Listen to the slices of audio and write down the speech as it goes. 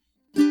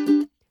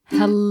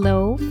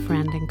Hello,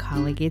 friend and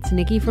colleague. It's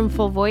Nikki from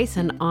Full Voice,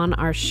 and on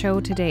our show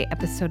today,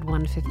 episode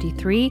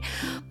 153,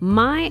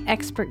 my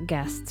expert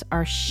guests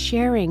are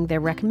sharing their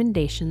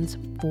recommendations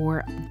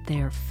for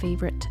their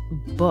favorite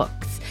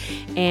books.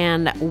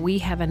 And we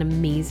have an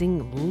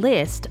amazing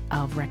list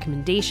of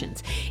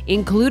recommendations,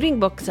 including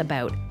books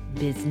about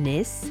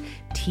business,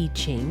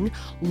 teaching,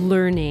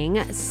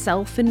 learning,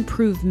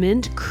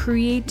 self-improvement,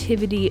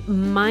 creativity,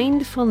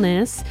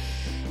 mindfulness,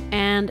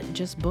 and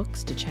just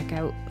books to check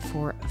out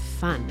for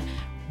fun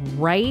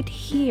right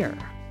here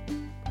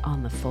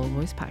on the Full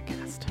Voice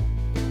Podcast.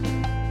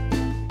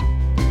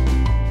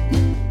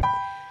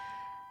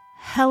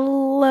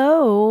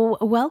 Hello,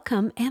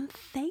 welcome, and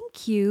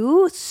thank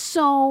you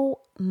so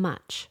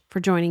much for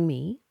joining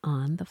me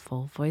on the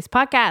Full Voice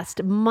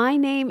Podcast. My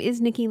name is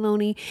Nikki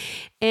Loney,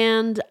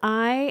 and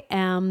I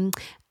am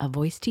a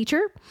voice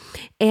teacher,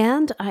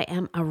 and I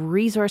am a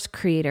resource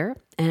creator,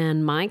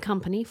 and my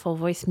company, Full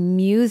Voice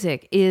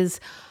Music, is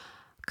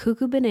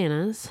cuckoo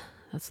bananas.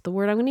 That's the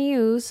word I'm going to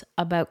use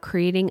about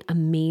creating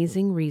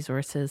amazing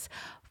resources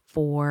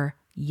for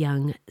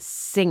young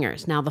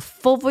singers. Now, the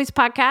Full Voice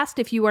Podcast,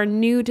 if you are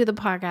new to the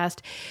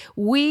podcast,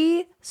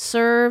 we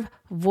serve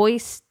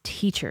voice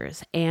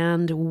teachers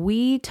and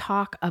we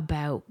talk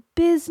about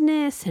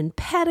business and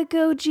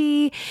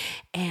pedagogy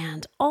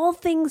and all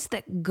things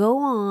that go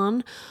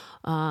on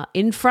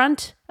in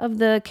front of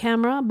the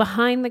camera,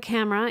 behind the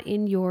camera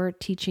in your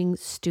teaching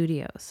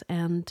studios.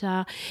 And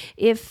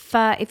if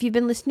you've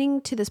been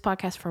listening to this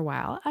podcast for a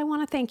while, I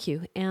want to thank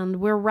you. And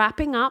we're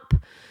wrapping up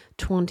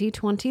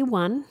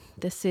 2021.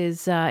 This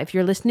is, if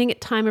you're listening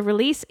at time of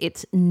release,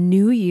 it's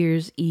New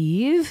Year's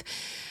Eve.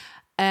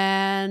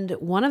 And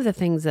one of the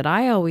things that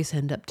I always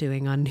end up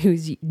doing on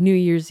New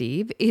Year's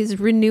Eve is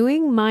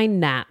renewing my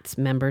NATS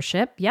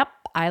membership. Yep.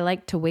 I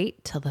like to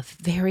wait till the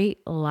very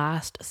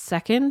last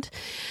second,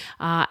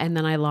 and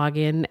then I log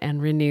in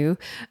and renew.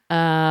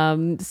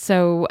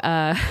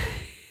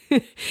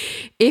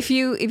 If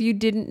you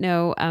didn't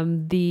know,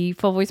 the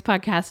Full Voice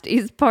Podcast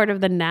is part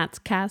of the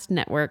NatsCast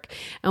network,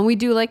 and we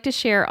do like to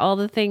share all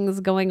the things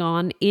going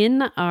on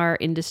in our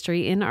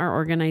industry, in our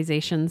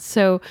organization.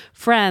 So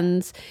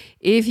friends,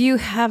 if you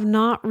have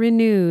not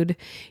renewed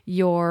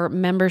your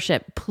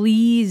membership,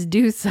 please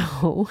do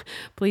so.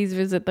 Please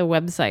visit the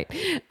website.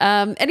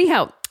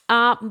 Anyhow,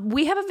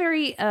 we have a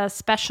very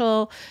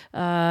special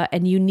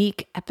and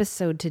unique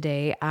episode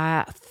today.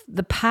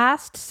 The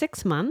past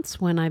 6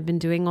 months, when I've been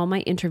doing all my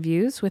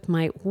interviews with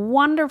my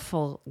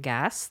wonderful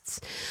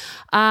guests,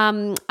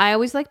 I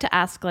always like to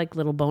ask like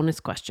little bonus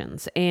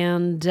questions,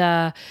 and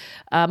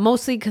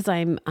mostly because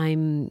I'm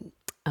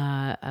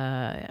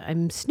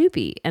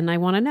Snoopy and I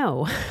want to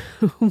know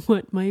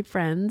what my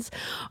friends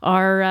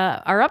are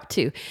up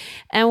to.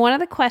 And one of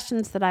the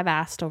questions that I've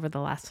asked over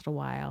the last little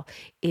while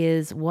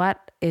is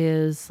what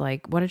is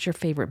your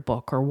favorite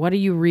book, or what are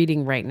you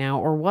reading right now?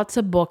 Or what's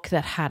a book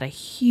that had a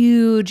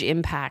huge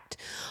impact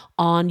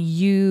on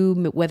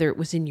you, whether it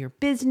was in your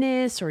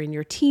business or in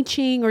your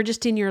teaching or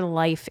just in your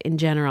life in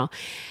general.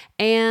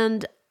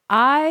 And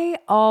I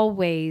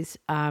like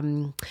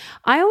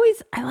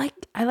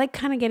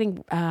kind of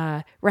getting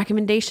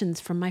recommendations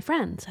from my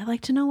friends. I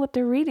like to know what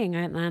they're reading,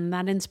 and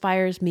that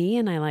inspires me.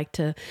 And I like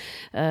to,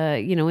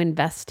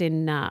 invest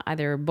in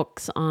either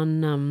books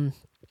on.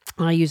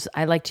 I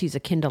like to use a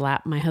Kindle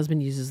app. My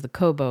husband uses the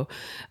Kobo,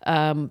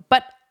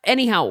 but.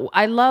 Anyhow,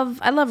 I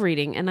love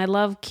reading, and I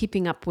love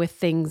keeping up with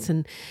things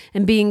and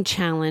being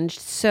challenged.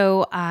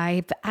 So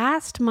I've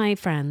asked my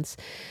friends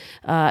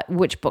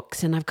which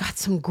books, and I've got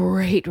some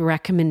great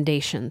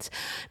recommendations.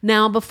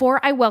 Now,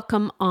 before I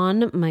welcome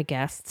on my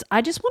guests,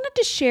 I just wanted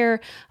to share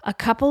a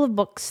couple of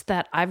books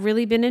that I've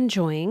really been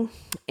enjoying,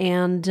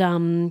 and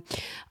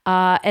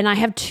I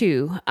have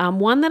two.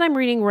 One that I'm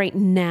reading right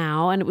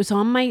now, and it was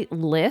on my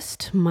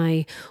list,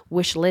 my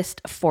wish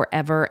list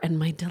forever, and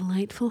my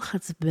delightful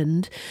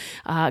husband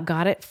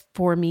got it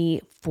for me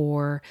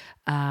for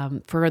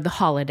the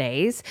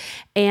holidays,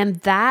 and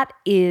that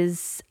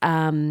is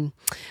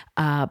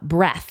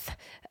Breath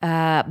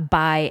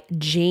by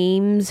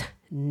James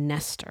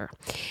Nestor.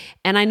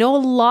 And I know a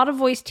lot of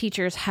voice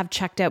teachers have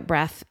checked out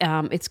Breath.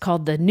 It's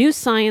called The New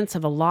Science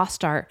of a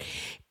Lost Art.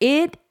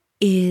 It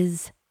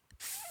is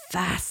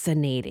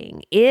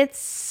fascinating. It's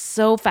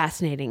so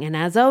fascinating. And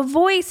as a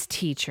voice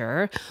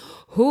teacher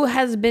who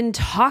has been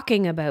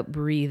talking about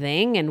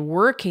breathing and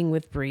working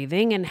with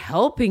breathing and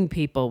helping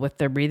people with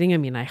their breathing, I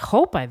mean, I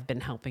hope I've been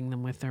helping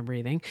them with their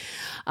breathing.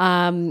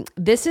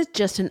 This is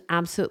just an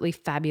absolutely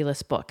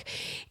fabulous book.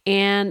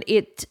 And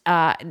it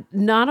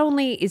not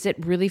only is it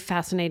really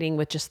fascinating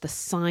with just the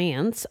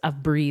science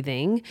of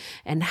breathing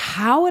and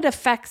how it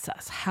affects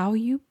us, how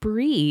you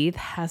breathe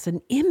has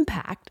an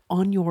impact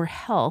on your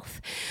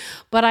health,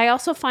 but I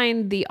also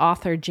find the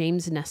author,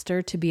 James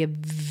Nestor, to be a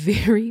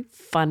very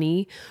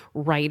funny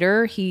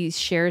writer. He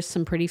shares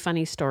some pretty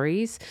funny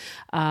stories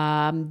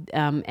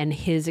and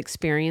his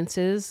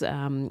experiences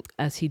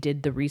as he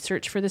did the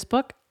research for this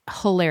book.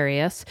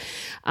 Hilarious.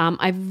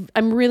 I'm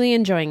really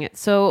enjoying it.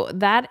 So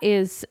that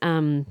is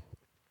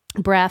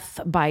Breath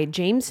by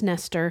James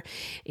Nestor,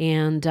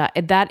 and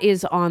that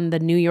is on the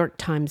New York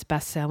Times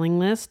bestselling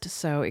list.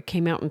 So it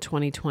came out in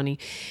 2020.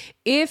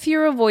 If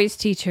you're a voice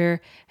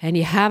teacher and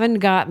you haven't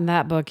gotten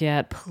that book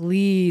yet,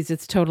 please,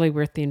 it's totally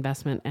worth the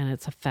investment, and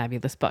it's a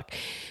fabulous book.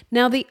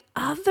 Now, the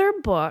other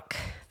book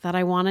that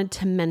I wanted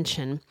to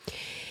mention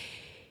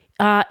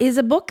is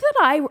a book that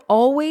I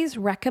always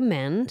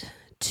recommend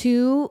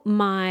to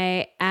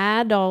my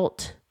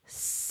adult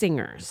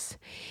singers.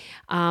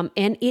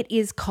 And it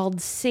is called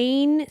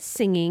Sane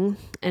Singing,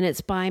 and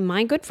it's by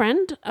my good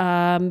friend,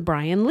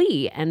 Brian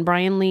Lee. And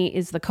Brian Lee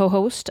is the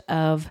co-host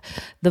of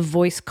the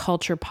Voice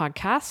Culture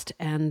podcast.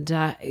 And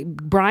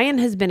Brian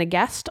has been a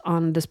guest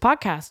on this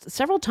podcast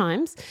several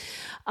times.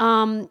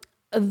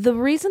 The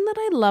reason that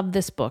I love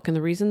this book and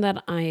the reason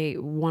that I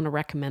want to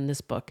recommend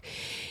this book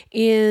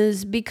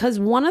is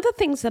because one of the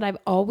things that I've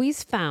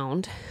always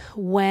found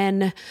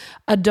when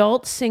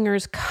adult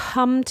singers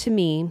come to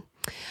me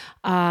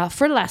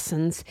for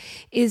lessons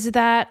is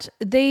that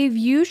they've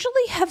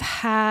usually have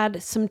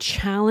had some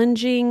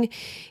challenging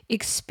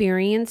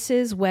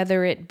experiences,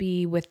 whether it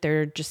be with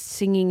their just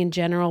singing in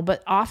general,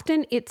 but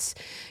often it's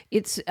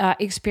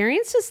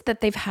experiences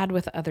that they've had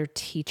with other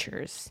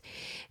teachers.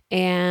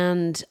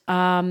 And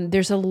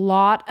there's a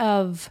lot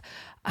of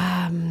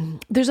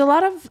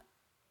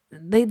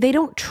they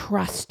don't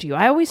trust you.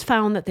 I always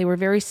found that they were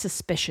very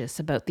suspicious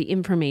about the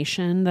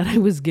information that I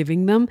was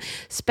giving them,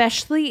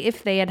 especially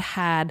if they had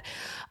had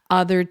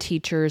other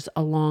teachers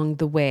along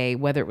the way,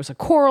 whether it was a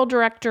choral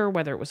director,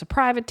 whether it was a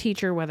private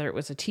teacher, whether it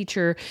was a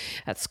teacher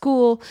at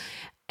school.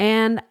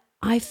 And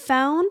I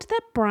found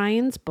that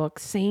Brian's book,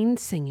 Sane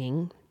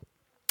Singing,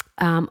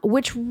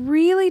 which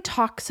really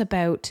talks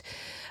about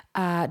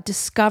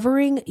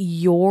discovering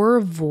your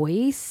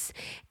voice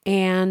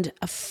and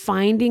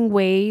finding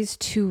ways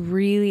to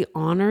really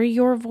honor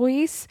your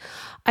voice.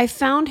 I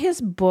found his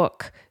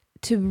book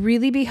to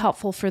really be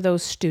helpful for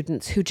those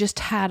students who just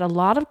had a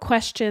lot of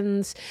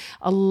questions,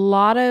 a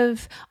lot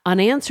of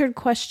unanswered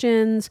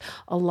questions,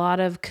 a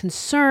lot of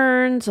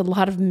concerns, a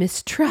lot of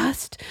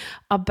mistrust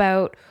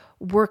about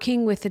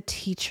working with a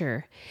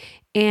teacher.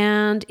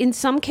 And in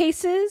some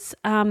cases,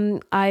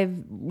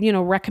 I've,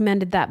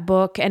 recommended that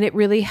book, and it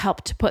really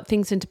helped to put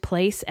things into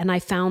place. And I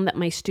found that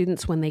my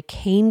students, when they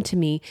came to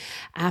me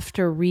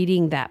after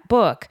reading that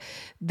book,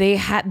 they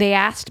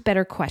asked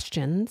better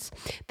questions.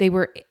 They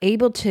were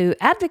able to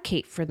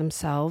advocate for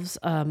themselves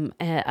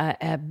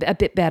a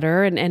bit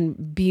better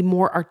and be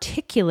more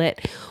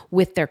articulate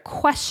with their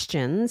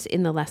questions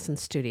in the lesson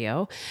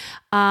studio.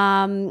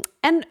 And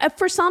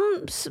for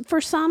some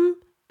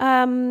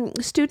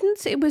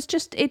students,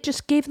 it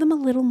just gave them a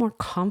little more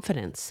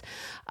confidence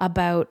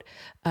about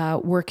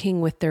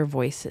working with their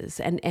voices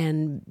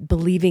and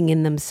believing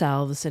in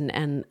themselves.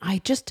 And I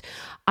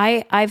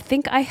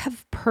think I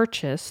have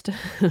purchased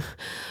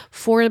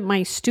for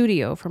my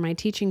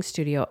teaching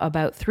studio,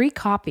 about 3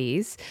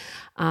 copies.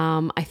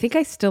 I think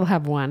I still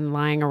have one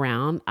lying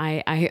around.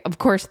 I of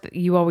course,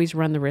 you always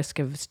run the risk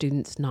of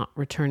students not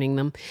returning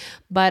them,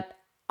 but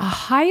I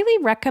highly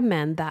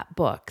recommend that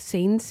book,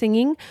 Sane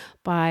Singing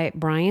by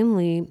Brian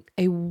Lee,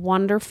 a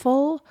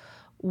wonderful,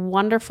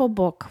 wonderful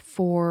book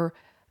for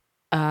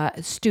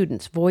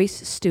students,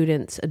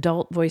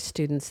 adult voice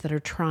students that are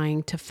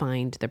trying to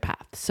find their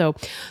path. So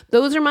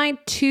those are my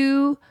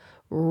 2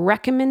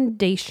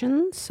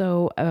 recommendations.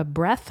 So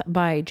Breath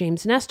by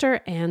James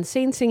Nestor and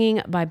Sane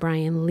Singing by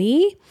Brian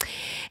Lee.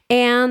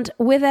 And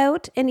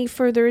without any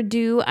further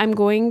ado, I'm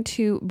going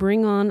to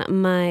bring on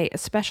my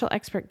special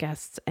expert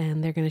guests,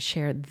 and they're going to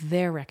share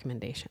their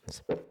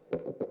recommendations.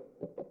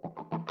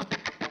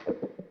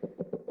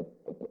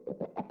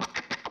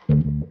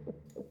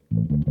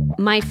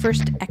 My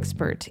first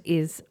expert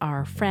is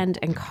our friend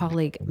and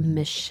colleague,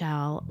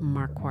 Michelle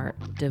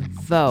Marquardt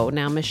DeVoe.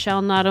 Now,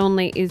 Michelle not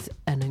only is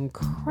an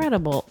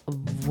incredible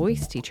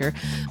voice teacher,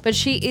 but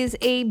she is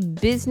a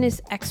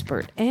business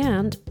expert,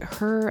 and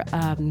her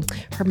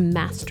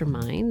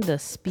mastermind, the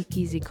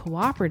Speakeasy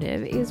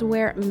Cooperative, is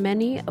where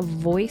many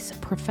voice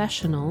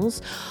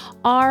professionals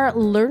are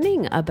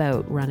learning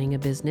about running a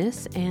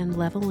business and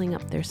leveling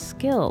up their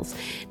skills.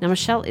 Now,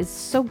 Michelle is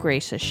so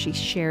gracious. She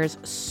shares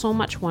so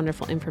much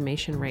wonderful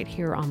information right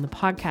here on the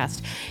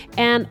podcast.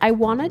 And I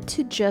wanted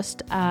to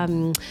just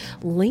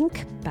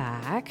link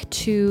back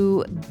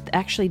to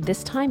actually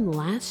this time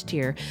last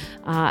year,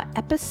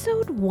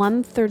 episode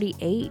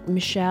 138.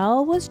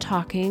 Michelle was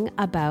talking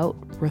about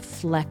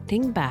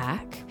reflecting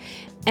back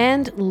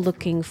and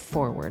looking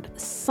forward,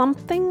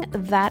 something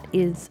that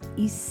is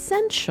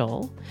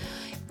essential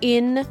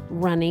in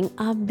running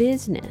a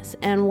business.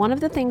 And one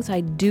of the things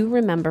I do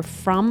remember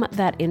from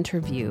that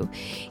interview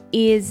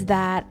is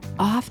that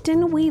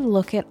often we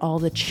look at all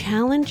the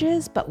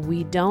challenges, but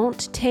we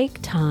don't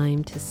take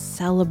time to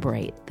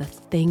celebrate the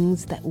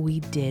things that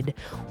we did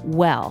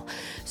well.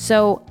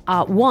 So,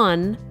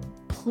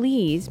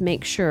 please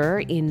make sure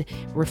in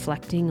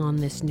reflecting on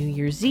this New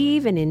Year's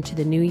Eve and into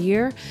the new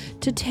year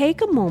to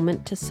take a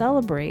moment to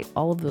celebrate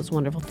all of those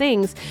wonderful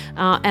things.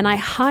 And I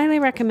highly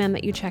recommend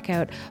that you check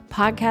out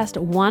podcast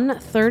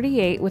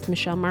 138 with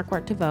Michelle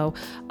Marquardt DeVoe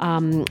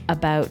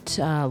about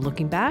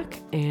looking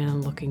back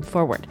and looking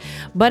forward.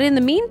 But in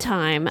the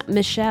meantime,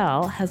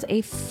 Michelle has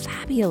a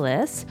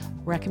fabulous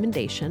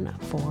recommendation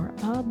for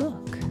a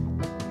book.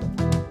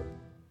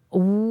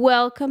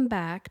 Welcome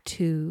back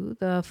to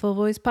the Full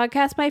Voice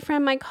Podcast, my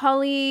friend, my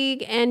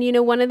colleague. And, you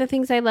know, one of the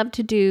things I love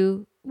to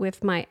do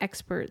with my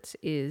experts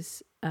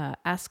is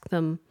ask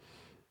them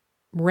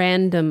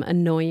random,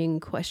 annoying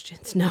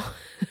questions. No.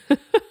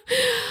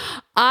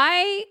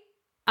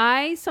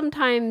 I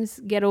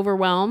sometimes get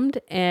overwhelmed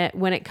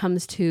when it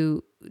comes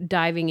to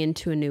diving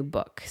into a new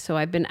book. So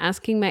I've been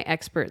asking my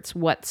experts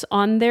what's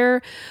on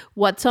their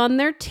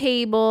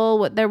table,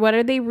 what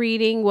are they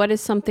reading, what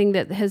is something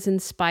that has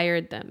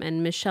inspired them.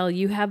 And Michelle,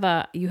 you have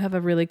a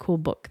really cool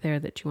book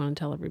there that you want to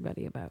tell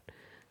everybody about.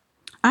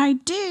 I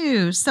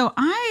do. So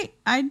I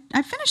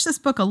finished this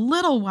book a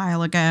little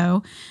while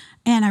ago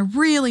and I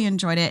really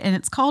enjoyed it, and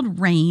it's called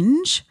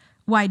Range: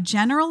 Why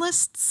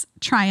Generalists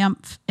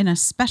Triumph in a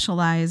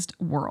Specialized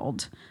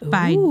World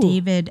by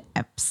David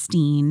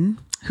Epstein,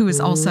 who is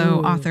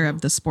also author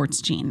of The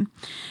Sports Gene.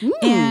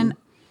 And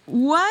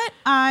what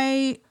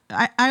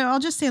I'll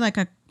just say like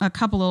a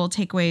couple little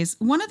takeaways.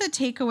 One of the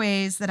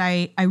takeaways that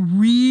I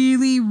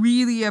really,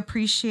 really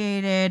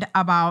appreciated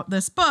about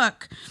this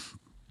book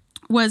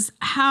was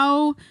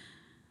how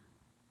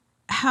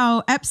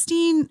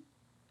Epstein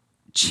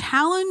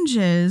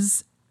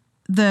challenges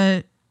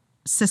the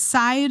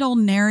societal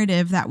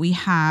narrative that we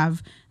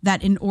have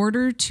that in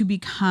order to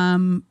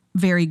become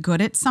very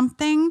good at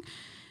something,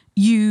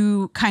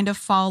 you kind of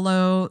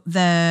follow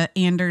the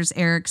Anders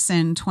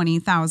Ericsson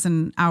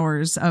 20,000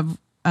 hours of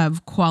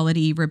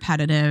quality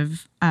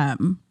repetitive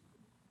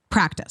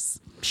practice.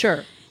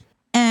 Sure.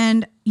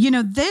 And, you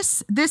know,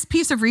 this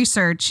piece of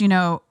research, you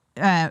know,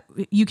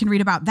 you can read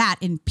about that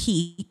in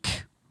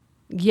Peak.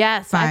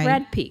 Yes, I've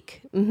read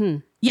Peak. Mm-hmm.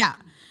 Yeah.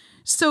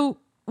 So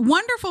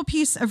wonderful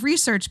piece of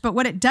research, but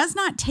what it does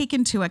not take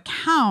into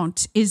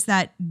account is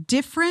that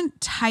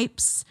different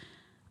types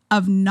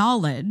of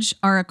knowledge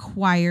are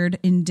acquired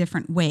in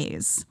different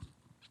ways.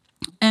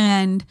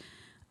 And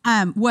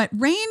what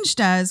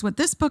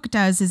this book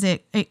does is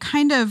it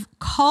kind of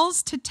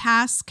calls to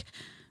task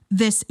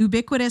this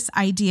ubiquitous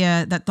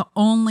idea that the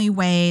only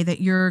way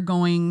that you're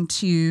going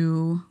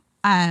to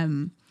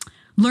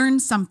learn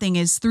something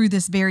is through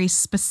this very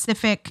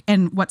specific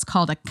and what's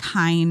called a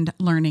kind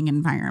learning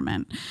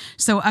environment.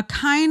 So a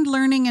kind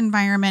learning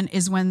environment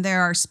is when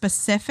there are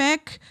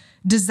specific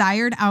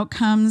desired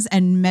outcomes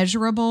and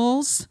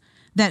measurables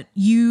that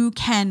you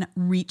can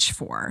reach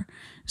for.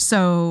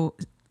 So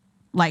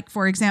like,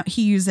 for example,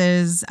 he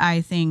uses,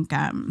 I think,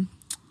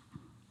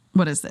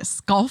 what is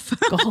this? Golf?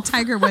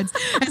 Tiger Woods.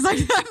 It's like,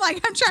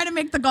 I'm trying to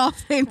make the golf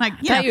thing. Like,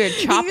 I thought you were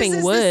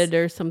chopping wood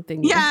or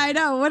something. Yeah, I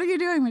know. What are you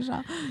doing,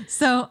 Michelle?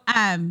 So,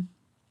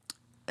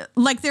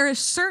 like there are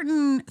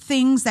certain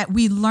things that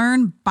we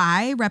learn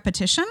by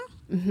repetition.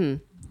 Mm-hmm.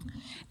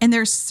 And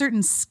there's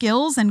certain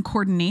skills and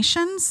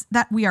coordinations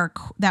that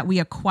we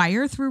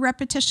acquire through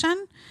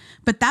repetition,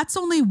 but that's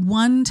only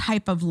one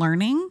type of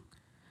learning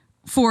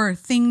for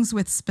things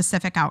with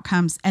specific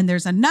outcomes. And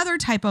there's another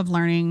type of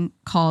learning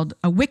called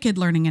a wicked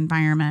learning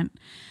environment.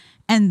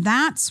 And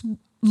that's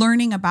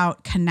learning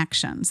about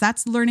connections.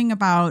 That's learning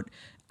about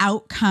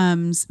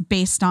outcomes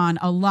based on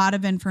a lot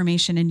of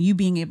information and you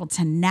being able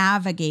to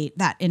navigate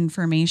that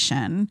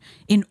information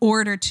in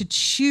order to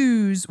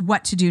choose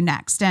what to do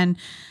next. And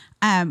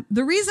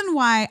the reason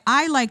why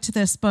I liked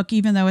this book,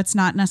 even though it's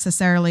not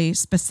necessarily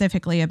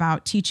specifically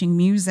about teaching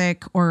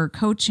music or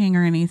coaching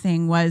or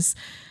anything, was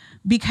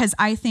because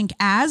I think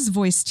as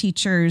voice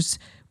teachers,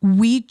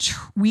 we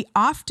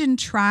often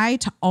try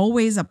to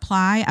always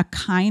apply a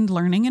kind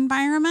learning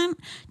environment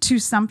to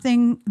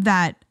something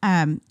that,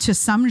 to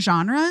some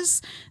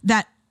genres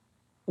that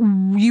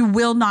you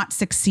will not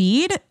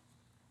succeed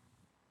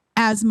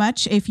as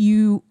much if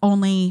you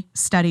only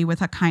study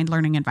with a kind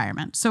learning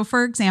environment. So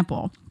for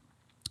example,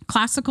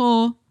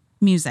 classical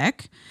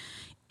music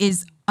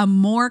is a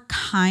more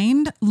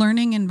kind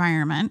learning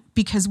environment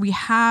because we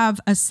have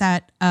a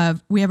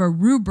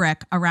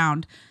rubric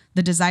around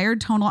the desired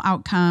tonal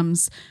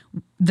outcomes,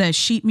 the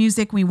sheet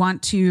music we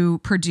want to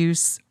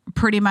produce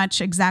pretty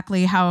much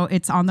exactly how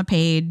it's on the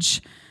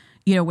page,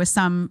 you know, with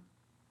some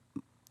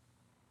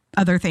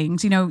other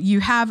things. You know,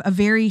 you have a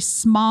very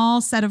small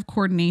set of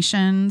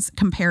coordinations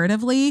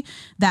comparatively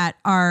that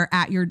are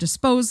at your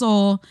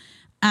disposal.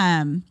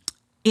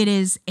 It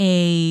is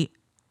a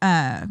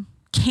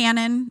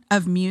canon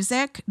of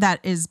music that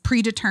is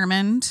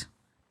predetermined,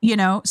 you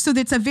know, so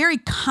that's a very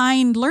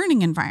kind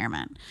learning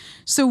environment.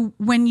 So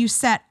when you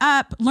set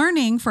up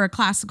learning for a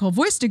classical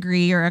voice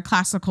degree or a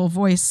classical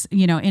voice,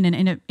 you know,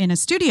 in a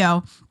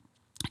studio,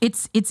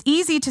 it's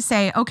easy to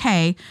say,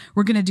 okay,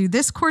 we're going to do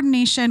this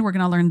coordination. We're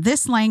going to learn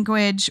this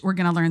language. We're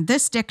going to learn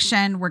this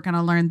diction. We're going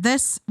to learn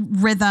this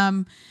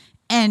rhythm.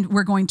 and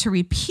we're going to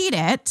repeat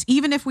it,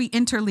 even if we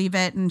interleave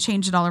it and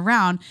change it all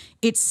around,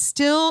 it's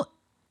still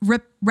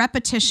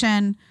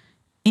repetition,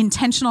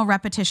 intentional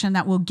repetition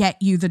that will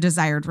get you the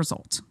desired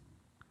result,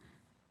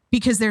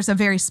 because there's a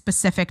very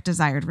specific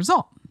desired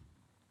result.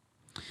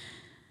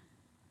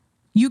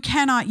 You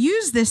cannot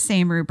use this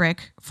same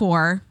rubric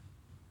for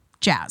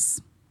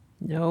jazz.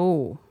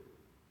 No.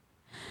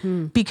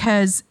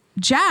 Because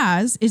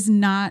jazz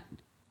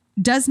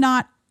does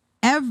not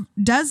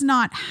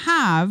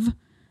have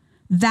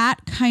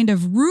that kind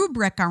of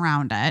rubric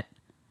around it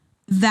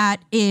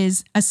that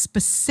is a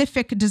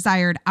specific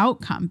desired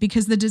outcome,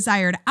 because the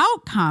desired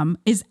outcome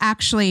is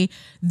actually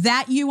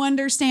that you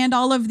understand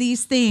all of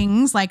these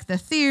things, like the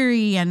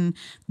theory and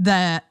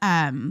the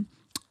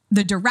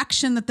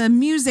direction that the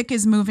music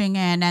is moving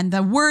in and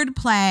the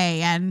wordplay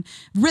and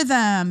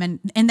rhythm,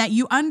 and that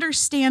you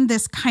understand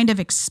this kind of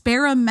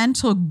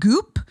experimental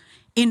goop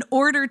in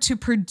order to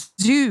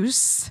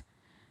produce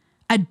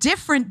a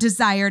different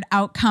desired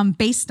outcome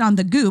based on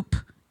the goop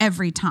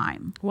every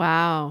time.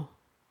 Wow.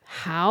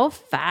 How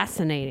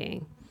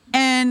fascinating.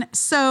 And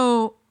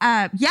so,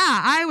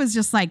 I was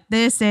just like,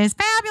 this is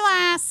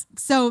fabulous.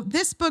 So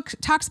this book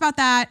talks about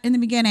that in the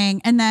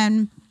beginning, and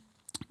then,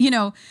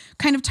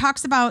 kind of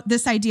talks about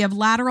this idea of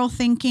lateral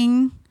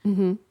thinking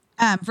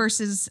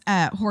versus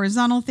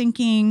horizontal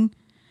thinking,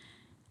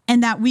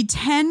 and that we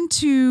tend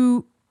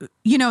to,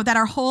 that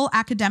our whole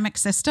academic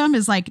system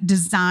is like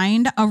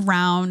designed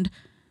around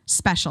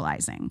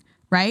specializing.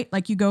 Right?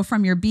 Like you go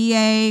from your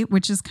BA,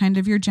 which is kind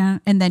of your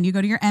and then you go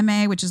to your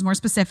MA, which is more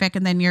specific,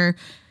 and then your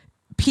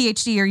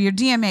PhD or your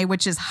DMA,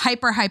 which is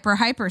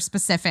hyper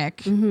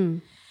specific.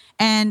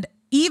 And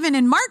even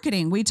in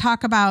marketing, we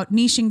talk about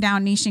niching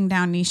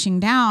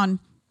down.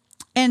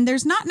 And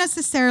there's not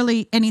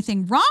necessarily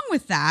anything wrong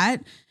with that,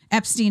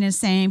 Epstein is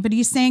saying, but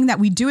he's saying that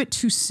we do it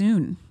too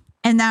soon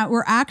and that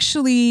we're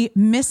actually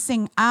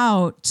missing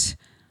out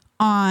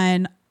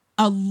on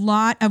a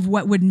lot of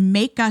what would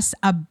make us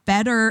a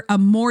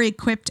more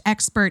equipped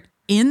expert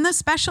in the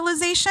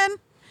specialization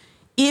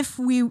if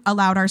we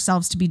allowed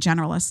ourselves to be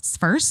generalists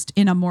first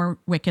in a more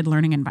wicked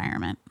learning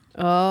environment.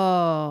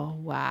 Oh,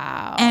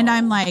 wow. And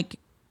I'm like,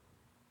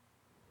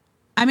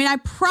 I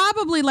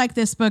probably like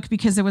this book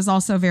because it was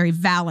also very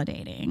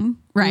validating,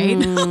 right?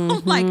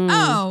 Like,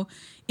 oh,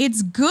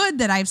 it's good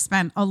that I've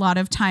spent a lot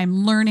of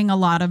time learning a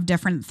lot of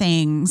different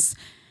things.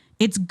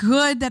 It's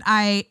good that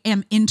I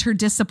am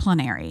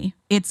interdisciplinary.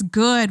 It's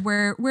good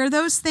where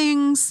those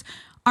things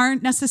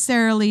aren't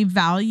necessarily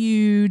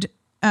valued,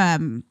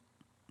 but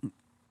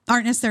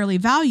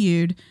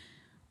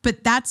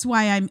that's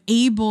why I'm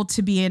able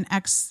to be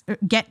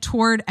get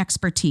toward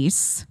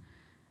expertise,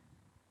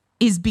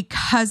 is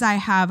because I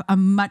have a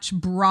much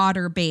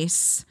broader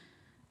base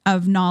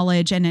of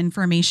knowledge and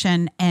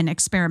information and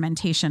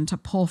experimentation to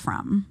pull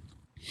from.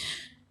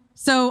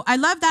 So I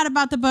love that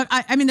about the book.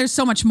 I mean, there's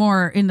so much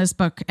more in this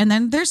book. And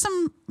then there's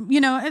some,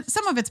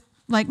 some of it's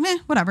like, meh,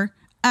 whatever.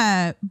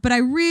 But I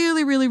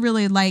really, really,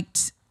 really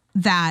liked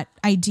that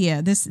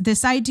idea.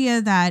 This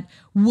idea that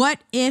what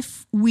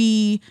if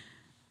we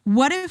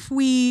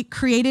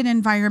created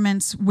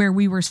environments where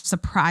we were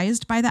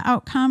surprised by the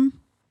outcome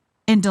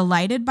and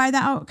delighted by the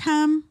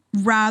outcome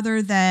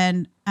rather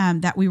than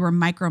that we were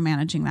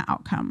micromanaging the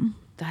outcome.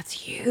 That's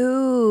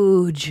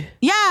huge.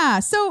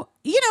 Yeah. So,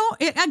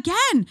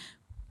 again,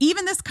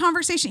 even this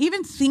conversation,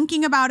 even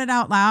thinking about it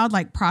out loud,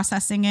 like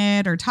processing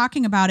it or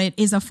talking about it,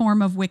 is a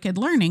form of wicked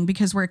learning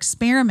because we're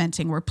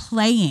experimenting, we're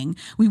playing.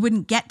 We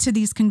wouldn't get to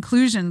these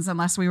conclusions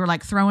unless we were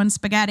like throwing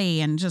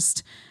spaghetti and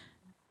just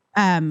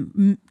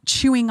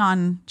chewing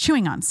on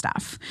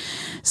stuff.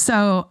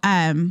 So,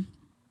 and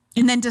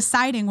then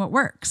deciding what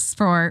works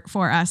for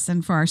us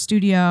and for our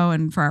studio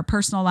and for our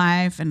personal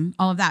life and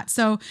all of that.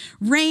 So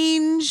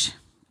Range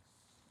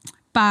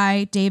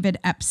by David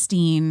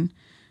Epstein.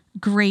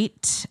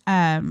 Great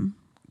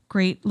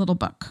little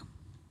book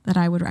that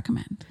I would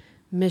recommend.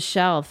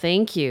 Michelle,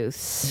 thank you.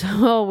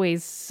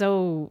 Always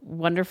so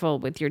wonderful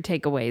with your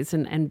takeaways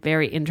and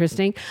very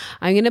interesting.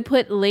 I'm going to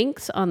put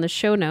links on the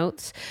show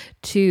notes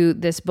to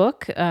this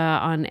book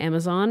on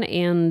Amazon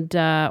and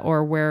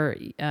or where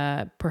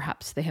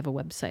perhaps they have a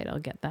website. I'll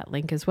get that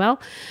link as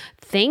well.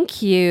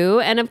 Thank you.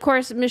 And of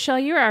course, Michelle,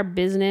 you're our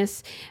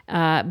business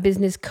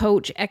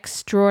coach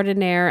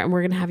extraordinaire, and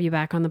we're going to have you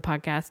back on the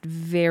podcast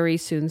very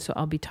soon. So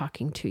I'll be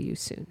talking to you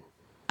soon.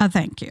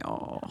 Thank you.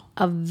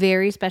 A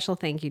very special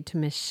thank you to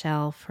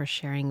Michelle for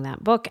sharing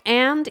that book.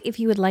 And if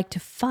you would like to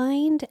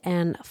find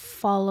and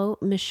follow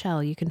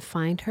Michelle, you can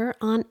find her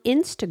on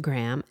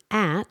Instagram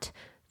at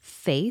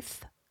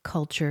Faith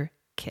Culture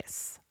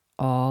Kiss.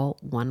 All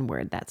one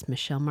word. That's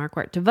Michelle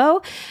Marquardt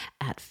DeVoe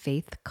at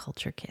Faith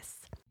Culture Kiss.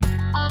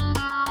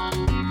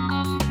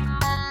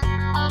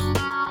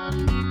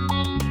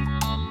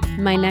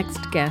 My next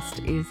guest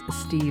is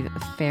Steve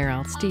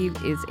Farrell. Steve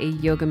is a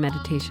yoga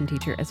meditation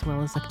teacher as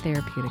well as a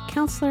therapeutic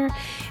counselor.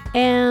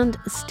 And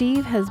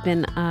Steve has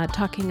been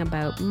talking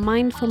about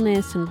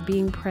mindfulness and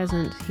being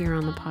present here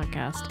on the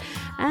podcast.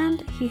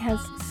 And he has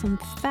some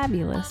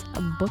fabulous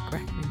book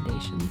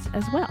recommendations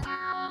as well.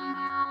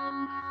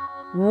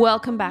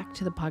 Welcome back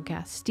to the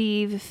podcast,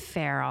 Steve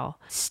Farrell.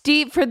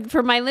 Steve,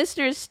 for my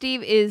listeners,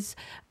 Steve is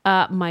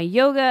my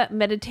yoga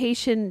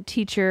meditation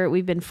teacher.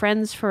 We've been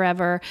friends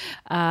forever.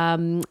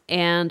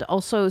 And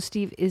also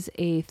Steve is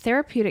a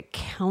therapeutic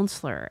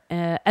counselor,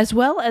 as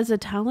well as a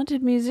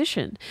talented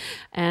musician.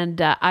 And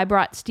I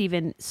brought Steve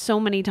in so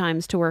many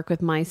times to work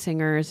with my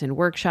singers in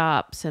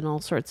workshops and all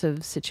sorts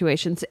of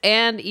situations.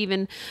 And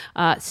even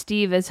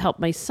Steve has helped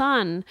my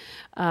son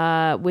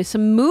with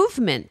some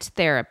movement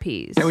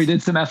therapies. Yeah, we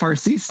did some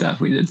FRC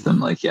stuff. We did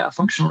some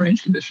functional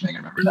range conditioning. I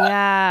remember that.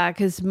 Yeah,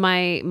 because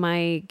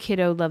my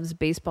kiddo loves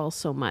baseball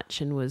so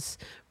much and was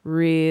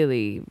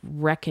really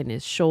wrecking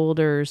his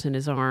shoulders and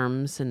his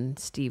arms, and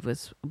Steve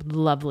was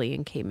lovely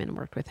and came in and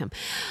worked with him.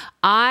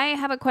 I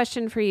have a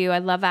question for you. I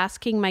love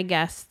asking my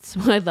guests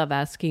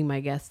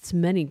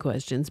many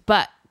questions,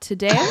 but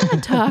today I want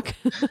to talk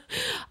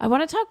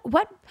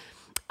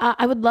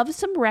I would love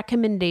some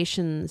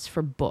recommendations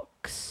for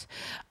books.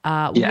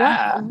 What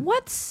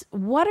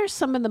are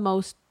some of the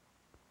most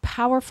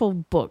powerful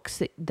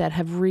books that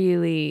have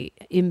really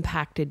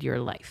impacted your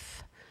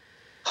life?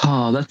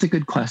 Oh, that's a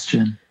good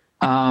question.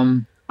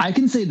 I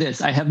can say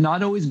this. I have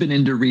not always been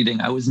into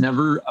reading. I was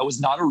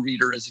not a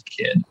reader as a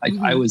kid.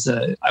 I was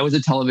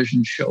a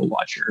television show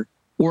watcher,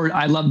 or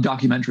I loved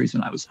documentaries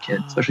when I was a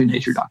kid, especially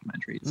nature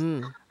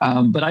documentaries.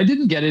 But I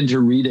didn't get into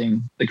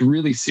reading,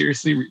 really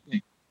seriously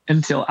reading,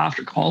 until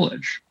after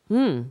college.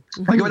 I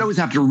would always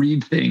have to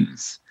read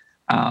things.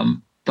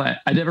 But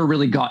I never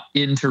really got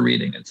into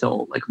reading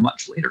until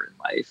much later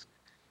in life.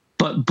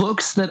 But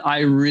books that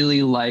I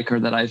really like, or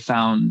that I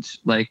found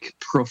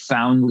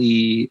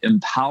profoundly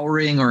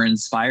empowering or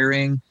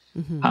inspiring.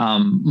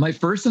 My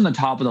first on the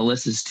top of the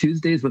list is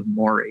Tuesdays with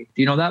Morrie.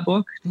 Do you know that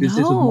book?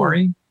 Tuesdays with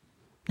Morrie?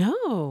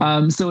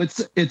 No. So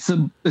it's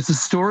a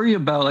story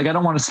about, I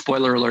don't want to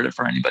spoiler alert it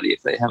for anybody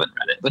if they haven't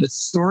read it, but it's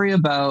a story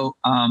about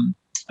a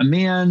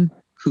man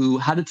who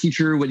had a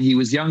teacher when he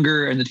was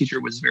younger, and the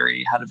teacher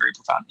had a very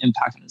profound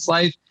impact on his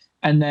life.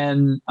 And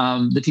then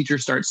the teacher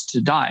starts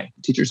to die.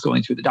 The teacher's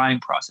going through the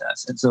dying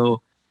process. And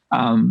so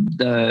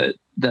the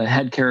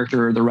head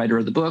character, the writer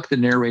of the book, the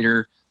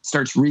narrator,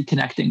 starts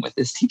reconnecting with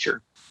this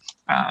teacher.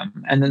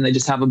 And then they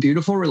just have a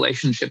beautiful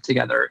relationship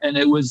together. And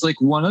it was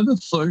one of the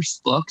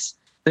first books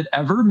that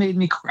ever made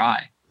me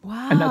cry.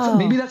 Wow. And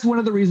maybe that's one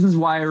of the reasons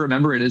why I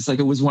remember it, is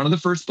it was one of the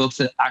first books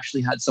that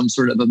actually had some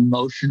sort of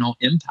emotional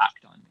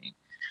impact on me.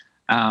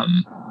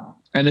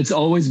 And it's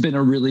always been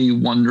a really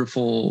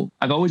wonderful,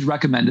 I've always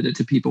recommended it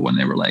to people when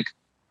they were like,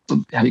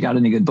 have you got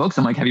any good books?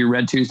 I'm like, have you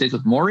read Tuesdays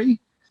with Morrie?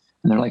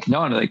 And they're like,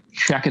 no. And they're like,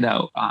 check it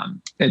out.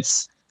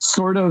 It's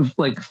sort of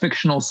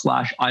fictional /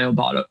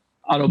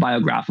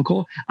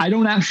 autobiographical. I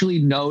don't actually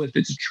know if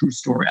it's a true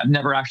story. I've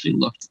never actually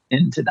looked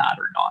into that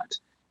or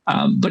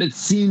not. But it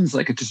seems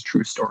like it's a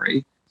true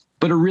story,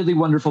 but a really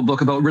wonderful book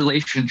about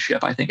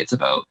relationship. I think it's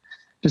about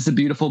just a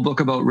beautiful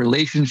book about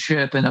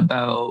relationship and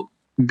about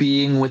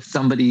being with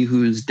somebody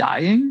who's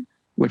dying,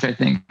 which I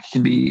think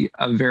can be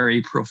a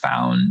very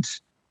profound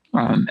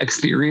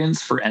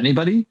experience for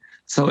anybody.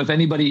 So if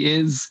anybody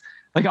is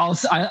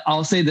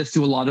I'll say this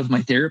to a lot of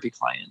my therapy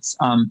clients,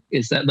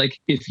 is that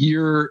if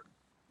you're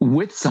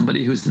with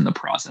somebody who's in the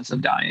process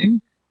of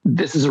dying,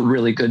 this is a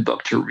really good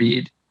book to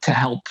read to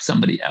help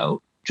somebody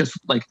out, just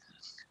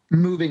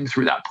moving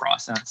through that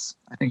process.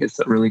 I think it's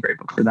a really great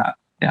book for that.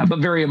 Yeah, but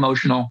very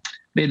emotional,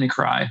 made me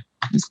cry.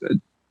 It's good.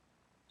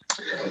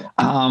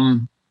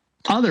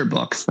 Other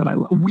books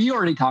that we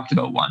already talked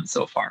about one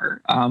so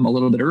far, a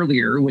little bit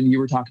earlier when you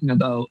were talking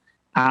about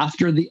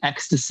After the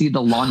Ecstasy,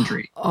 the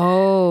Laundry.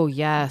 Oh,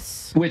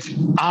 yes. Which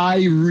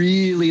I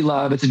really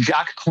love. It's a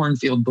Jack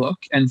Kornfield book.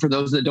 And for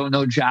those that don't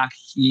know Jack,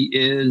 he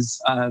is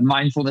a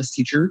mindfulness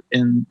teacher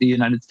in the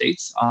United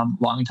States,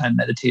 longtime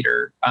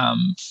meditator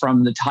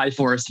from the Thai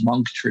forest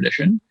monk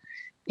tradition.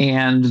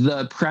 And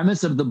the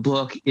premise of the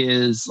book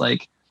is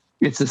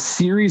it's a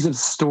series of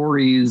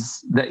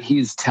stories that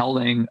he's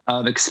telling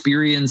of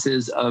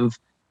experiences of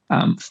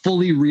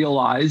fully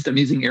realized, I'm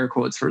using air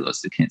quotes for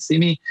those who can't see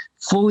me,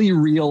 fully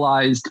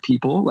realized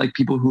people,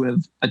 people who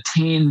have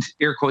attained,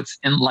 air quotes,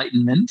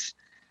 enlightenment.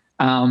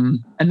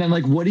 And then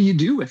what do you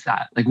do with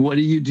that? What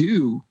do you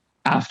do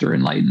after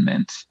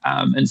enlightenment?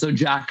 And so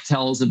Jack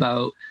tells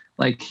about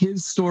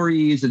his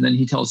stories, and then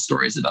he tells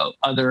stories about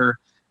other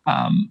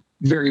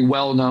very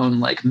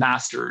well-known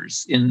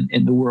masters in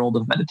the world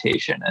of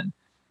meditation, and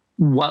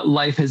what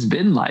life has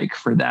been like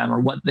for them, or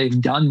what they've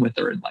done with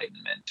their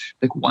enlightenment,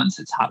 once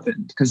it's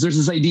happened. Because there's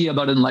this idea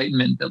about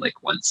enlightenment that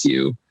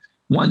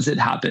once it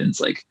happens,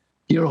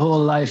 your whole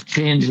life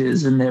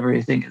changes and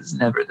everything is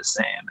never the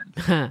same.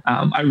 And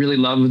I really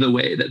love the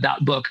way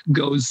that book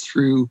goes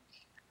through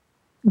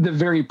the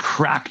very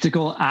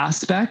practical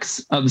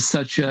aspects of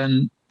such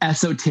an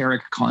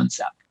esoteric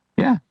concept.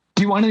 Yeah.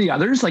 Do you want any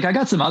others? I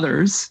got some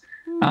others.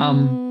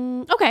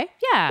 Okay.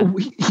 Yeah.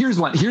 Here's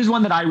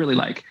one that I really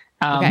like.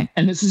 Okay.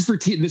 And this is for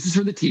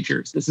the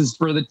teachers. This is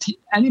for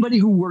anybody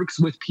who works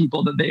with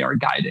people that they are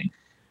guiding.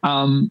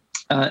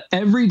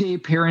 Everyday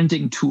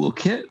Parenting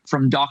Toolkit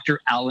from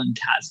Dr. Alan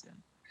Kasdan.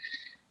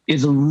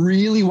 is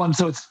really one.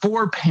 So it's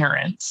for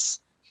parents,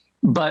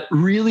 but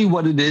really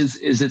what it is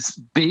it's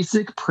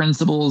basic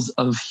principles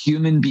of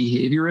human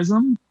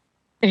behaviorism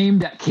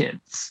aimed at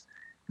kids.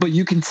 But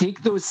you can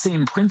take those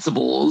same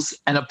principles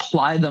and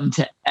apply them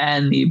to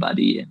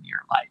anybody in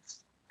your life.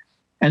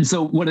 And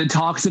so what it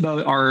talks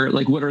about are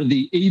like, what are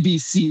the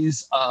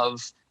ABCs of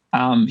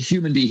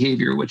human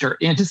behavior, which are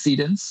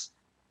antecedents,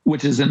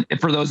 which is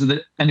for those of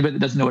anybody that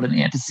doesn't know what an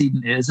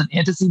antecedent is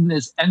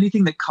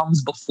anything that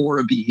comes before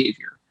a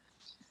behavior.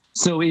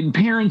 So in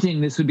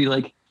parenting, this would be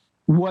like,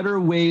 what are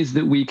ways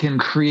that we can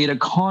create a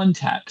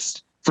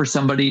context for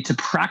somebody to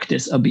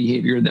practice a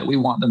behavior that we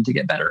want them to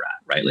get better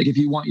at, right? Like if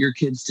you want your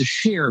kids to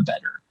share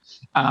better,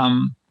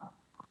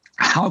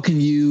 how can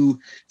you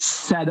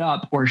set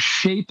up or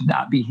shape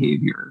that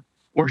behavior,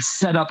 or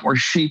set up or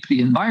shape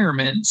the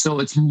environment so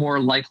it's more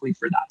likely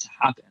for that to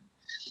happen?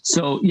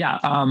 So yeah,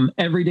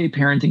 Everyday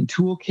Parenting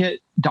Toolkit,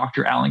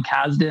 Dr. Alan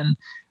Kasdan.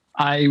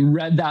 I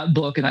read that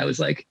book and I was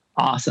like,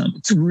 awesome.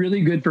 It's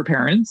really good for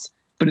parents,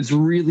 but it's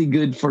really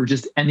good for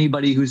just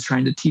anybody who's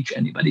trying to teach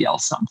anybody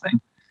else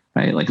something,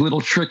 right? Like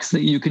little tricks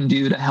that you can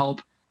do to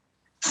help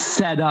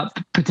set up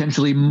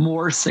potentially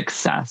more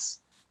success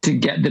to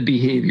get the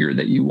behavior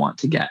that you want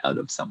to get out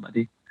of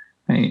somebody,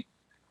 right?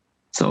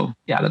 So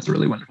yeah, that's a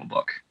really wonderful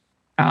book.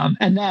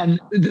 And then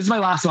this is my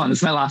last one.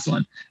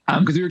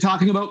 Because we were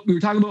talking about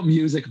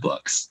music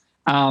books.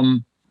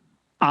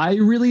 I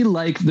really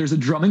like, there's a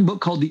drumming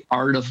book called The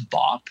Art of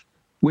Bop,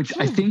 which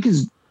I think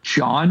is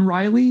John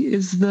Riley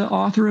is the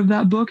author of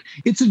that book.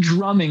 It's a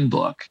drumming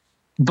book,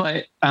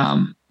 but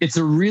it's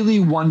a really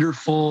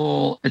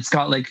wonderful, it's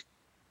got like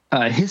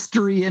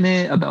history in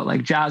it about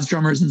like jazz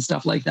drummers and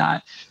stuff like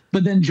that.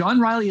 But then John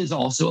Riley is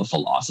also a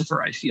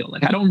philosopher, I feel.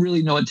 Like I don't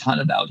really know a ton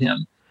about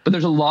him, but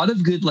there's a lot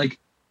of good like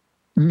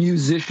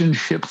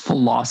musicianship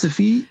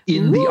philosophy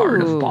in The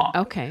Art of Bop.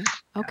 Okay.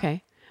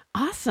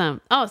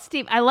 Awesome. Oh,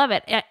 Steve, I love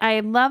it. I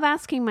love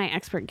asking my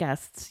expert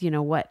guests,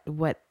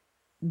 what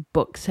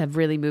books have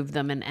really moved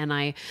them. And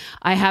I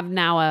have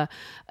now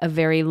a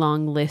very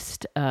long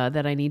list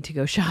that I need to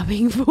go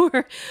shopping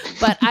for,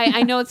 but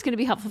I know it's going to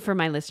be helpful for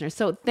my listeners.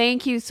 So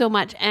thank you so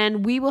much.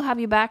 And we will have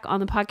you back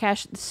on the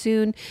podcast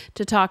soon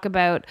to talk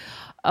about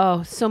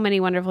so many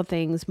wonderful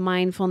things,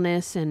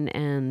 mindfulness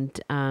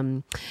and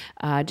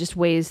just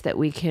ways that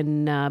we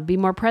can be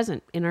more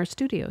present in our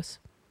studios.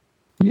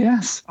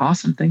 Yes.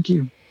 Awesome. Thank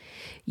you.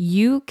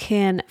 You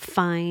can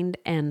find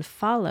and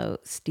follow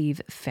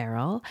Steve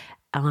Farrell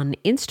on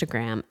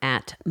Instagram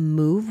at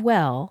Move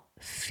Well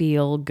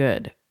Feel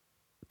Good.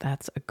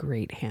 That's a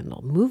great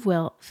handle. Move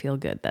Well Feel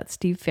Good. That's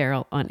Steve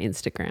Farrell on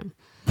Instagram.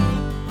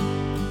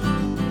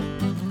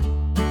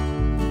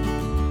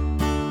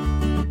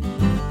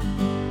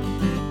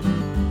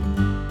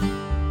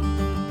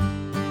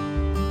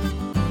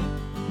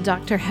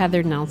 Dr.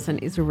 Heather Nelson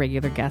is a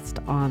regular guest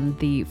on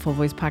the Full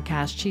Voice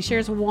podcast. She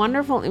shares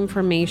wonderful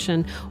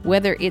information,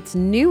 whether it's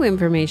new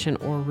information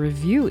or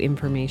review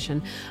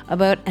information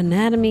about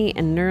anatomy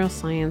and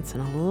neuroscience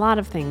and a lot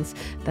of things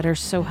that are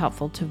so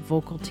helpful to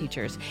vocal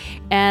teachers.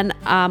 And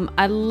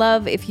I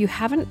love, if you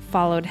haven't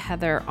followed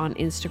Heather on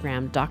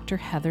Instagram, Dr.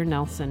 Heather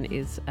Nelson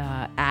is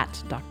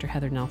at Dr.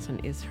 Heather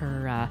Nelson is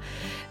her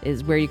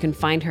is where you can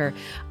find her.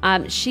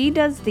 She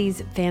does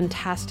these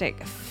fantastic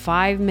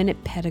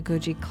 5-minute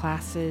pedagogy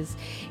classes.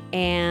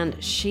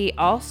 And she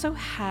also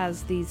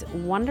has these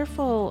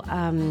wonderful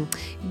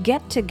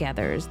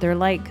get-togethers. They're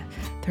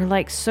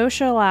like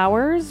social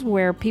hours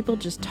where people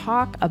just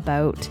talk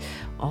about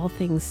all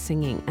things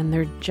singing, and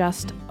they're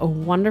just a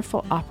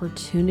wonderful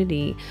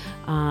opportunity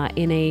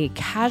in a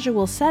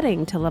casual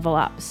setting to level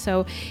up.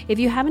 So if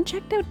you haven't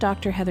checked out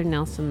Dr. Heather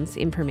Nelson's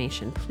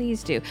information,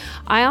 please do.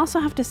 I also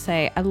have to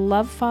say, I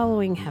love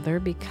following Heather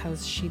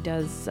because she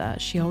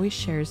always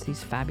shares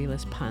these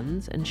fabulous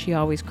puns, and she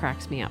always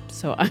cracks me up.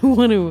 So I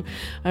want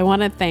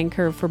to thank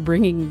her for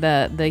bringing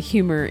the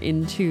humor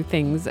into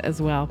things as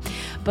well.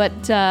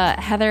 But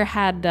Heather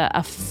had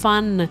a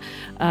fun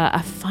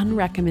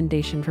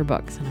recommendation for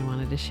books, and I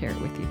wanted to share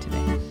it with you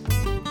today.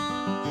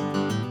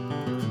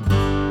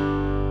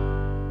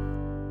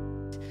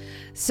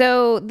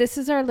 So this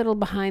is our little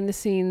behind the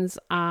scenes.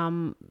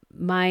 My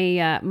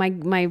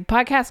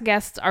podcast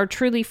guests are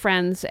truly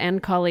friends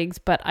and colleagues,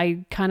 but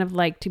I kind of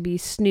like to be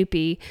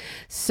snoopy.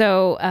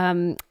 So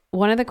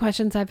one of the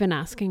questions I've been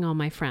asking all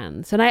my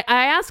friends, and I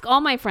ask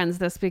all my friends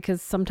this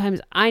because sometimes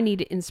I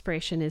need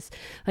inspiration, is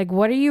like,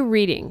 what are you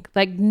reading?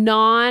 Like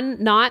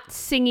not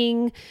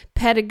singing,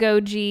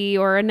 pedagogy,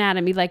 or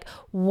anatomy. Like,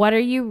 what are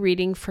you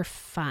reading for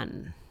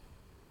fun?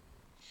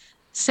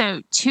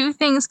 So 2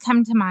 things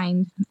come to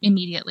mind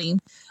immediately.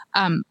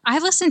 I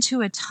listen to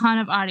a ton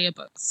of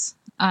audiobooks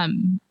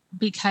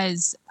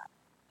because,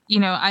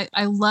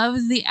 I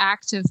love the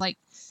act of like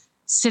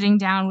sitting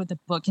down with a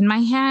book in my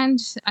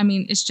hand. I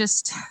mean, it's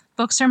just,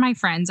 books are my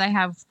friends. I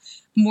have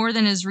more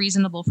than is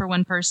reasonable for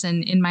one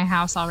person in my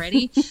house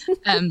already.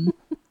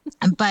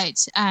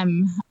 But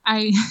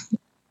I,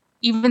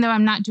 even though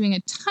I'm not doing a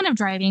ton of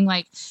driving,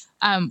 like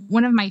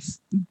one of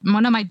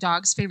my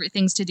dog's favorite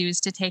things to do is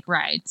to take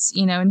rides,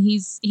 and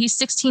he's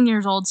 16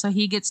 years old, so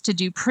he gets to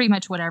do pretty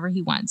much whatever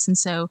he wants. And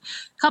so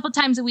a couple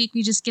times a week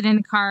we just get in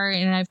the car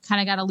and I've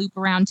kind of got to loop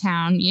around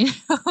town,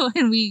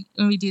 and we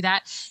do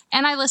that.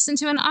 And I listen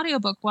to an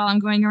audiobook while I'm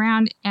going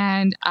around,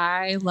 and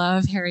I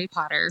love Harry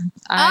Potter.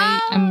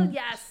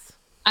 Yes.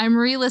 I'm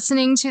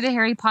re-listening to the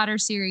Harry Potter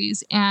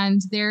series,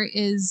 and there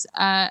is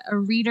a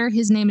reader.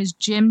 His name is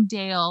Jim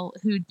Dale,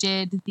 who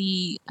did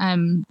the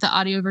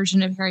audio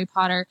version of Harry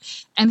Potter,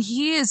 and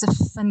he is a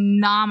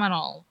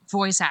phenomenal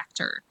voice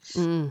actor.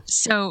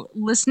 So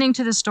listening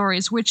to the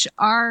stories, which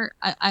are,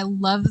 I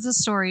love the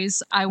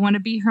stories. I want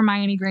to be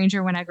Hermione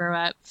Granger when I grow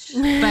up,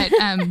 but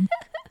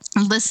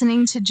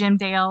listening to Jim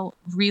Dale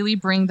really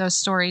bring those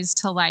stories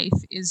to life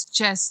is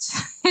just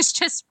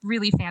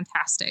really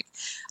fantastic.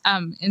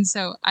 And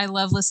so I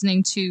love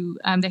listening to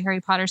the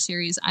Harry Potter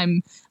series.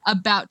 I'm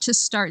about to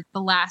start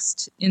the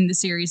last in the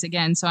series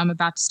again. So I'm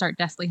about to start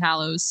Deathly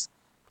Hallows.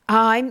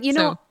 I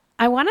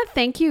want to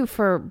thank you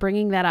for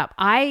bringing that up.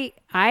 I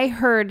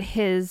heard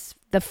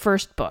the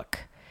first book,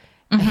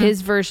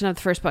 his version of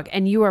the first book.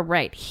 And you are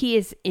right. He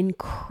is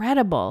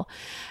incredible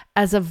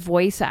as a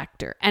voice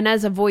actor and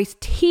as a voice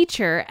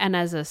teacher and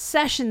as a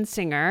session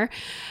singer.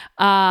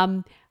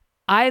 I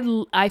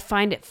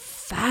find it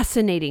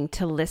fascinating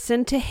to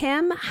listen to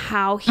him,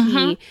 how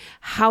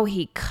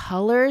he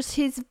colors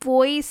his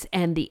voice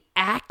and the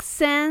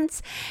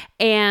accents,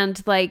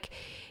 and like,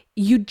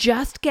 you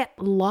just get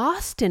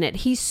lost in it.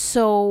 He's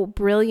so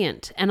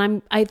brilliant.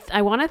 And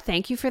I want to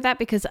thank you for that,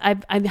 because I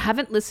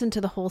haven't listened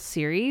to the whole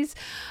series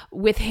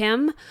with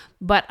him,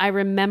 but I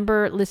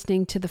remember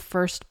listening to the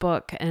first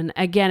book. And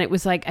again, it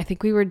was like, I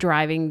think we were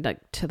driving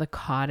to the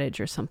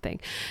cottage or something.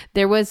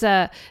 There was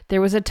a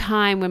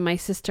time when my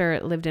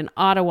sister lived in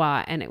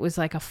Ottawa, and it was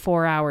like a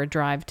 4-hour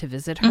drive to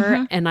visit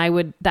her.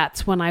 And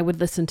that's when I would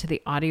listen to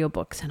the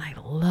audiobooks, and I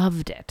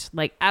loved it.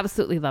 Like,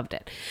 absolutely loved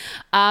it.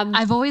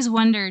 I've always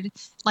wondered,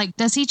 like,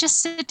 does he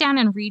just sit down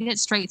and read it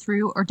straight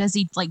through, or does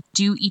he like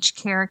do each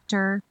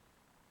character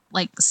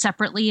like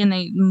separately and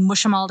they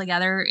mush them all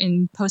together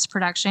in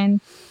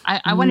post-production?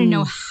 I want to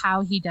know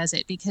how he does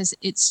it, because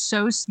it's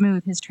so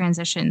smooth, his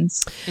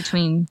transitions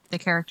between the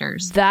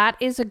characters. That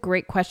is a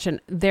great question.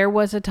 There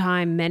was a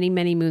time many,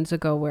 many moons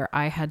ago where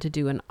I had to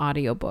do an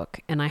audiobook,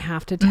 and I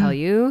have to tell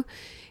you,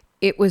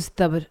 it was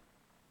the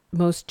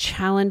most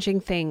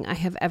challenging thing I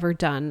have ever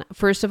done.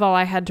 First of all,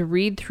 I had to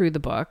read through the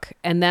book,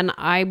 and then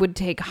I would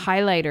take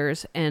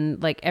highlighters,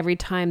 and like every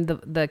time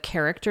the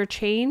character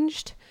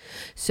changed,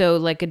 so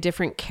like a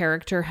different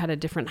character had a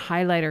different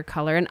highlighter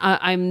color. And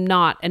I'm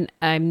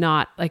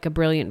not like a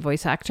brilliant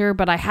voice actor,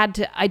 but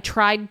I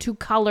tried to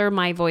color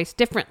my voice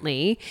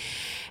differently.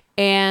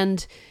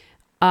 And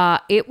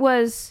it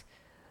was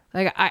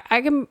like,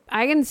 I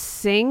can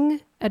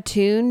sing a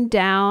tune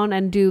down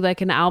and do like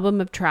an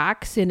album of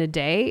tracks in a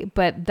day,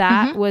 but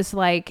that was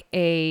like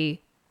a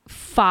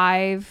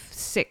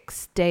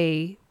 5-6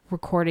 day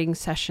recording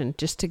session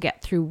just to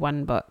get through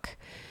one book.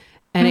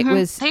 And it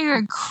was, they're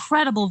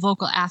incredible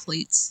vocal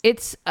athletes.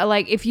 It's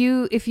like, if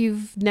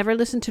you've never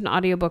listened to an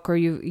audiobook, or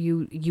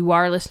you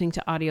are listening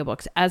to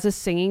audiobooks as a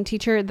singing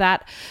teacher,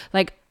 that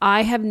like,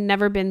 I have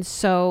never been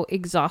so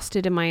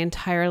exhausted in my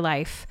entire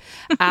life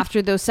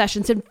after those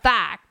sessions. In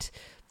fact,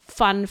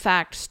 fun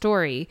fact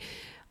story,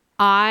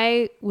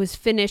 I was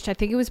finished, I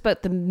think it was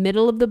about the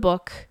middle of the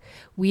book.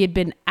 We had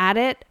been at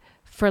it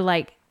for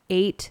like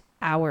 8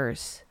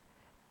 hours.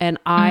 And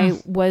I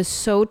was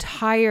so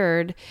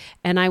tired,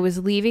 and I was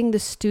leaving the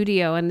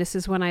studio. And this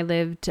is when I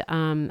lived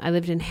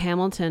in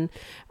Hamilton.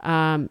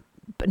 But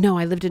no,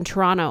 I lived in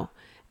Toronto,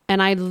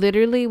 and I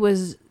literally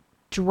was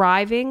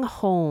driving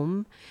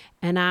home.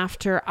 And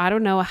after, I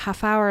don't know, a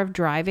half hour of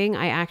driving,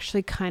 I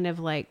actually kind of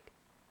like,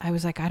 I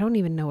was like, I don't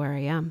even know where I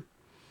am.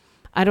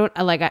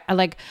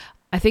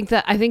 I think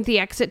the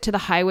exit to the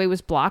highway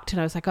was blocked,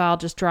 and I was like, oh, I'll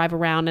just drive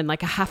around. And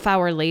like a half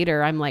hour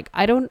later, I'm like,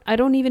 I don't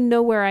even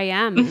know where I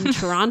am in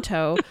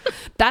Toronto.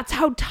 That's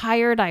how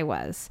tired I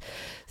was.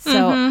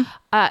 So,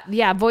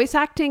 voice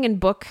acting and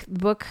book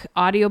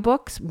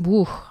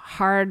audiobooks,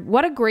 hard.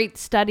 What a great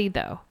study,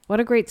 though. What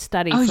a great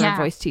study for a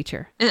voice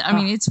teacher. I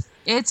mean,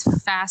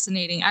 it's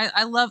fascinating.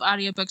 I love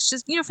audiobooks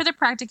just, for the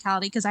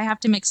practicality, because I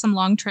have to make some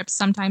long trips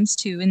sometimes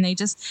too, and they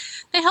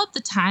help the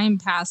time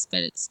pass,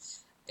 but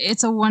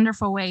it's a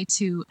wonderful way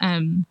to,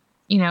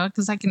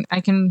 because I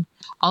can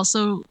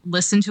also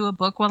listen to a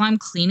book while I'm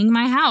cleaning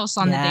my house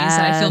on the days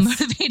that I feel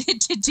motivated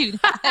to do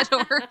that,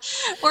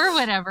 or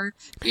whatever,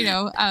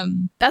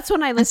 That's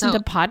when I listen to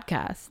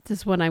podcasts.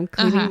 Is when I'm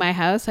cleaning my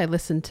house, I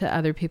listen to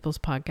other people's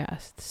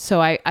podcasts.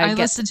 So I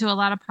listen to a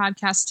lot of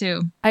podcasts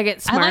too. I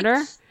get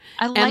smarter.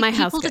 I like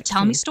people to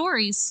tell me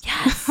stories.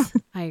 Yes,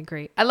 I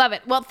agree. I love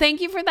it. Well, thank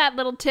you for that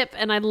little tip,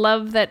 and I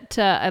love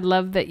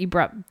that you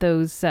brought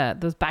those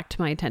back to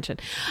my attention.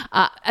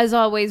 As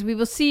always, we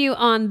will see you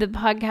on the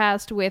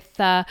podcast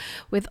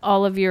with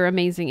all of your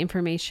amazing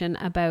information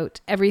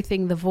about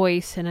everything, the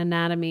voice and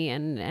anatomy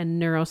and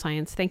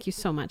neuroscience. Thank you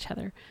so much,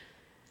 Heather.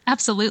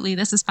 Absolutely,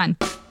 this is fun.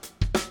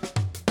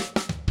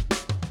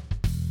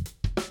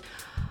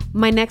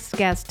 My next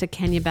guest,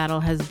 Kenya Battle,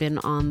 has been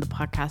on the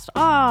podcast,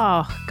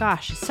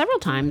 several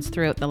times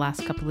throughout the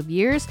last couple of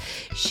years.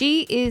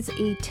 She is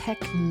a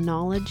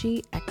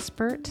technology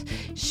expert.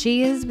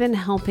 She has been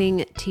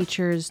helping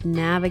teachers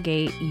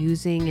navigate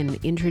using and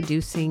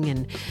introducing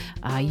and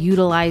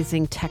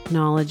utilizing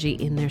technology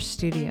in their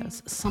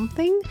studios,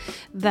 something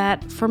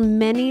that for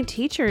many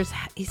teachers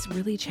is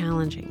really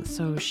challenging.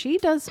 So she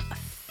does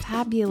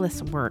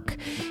fabulous work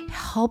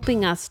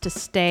helping us to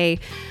stay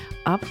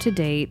up to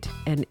date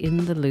and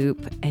in the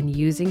loop and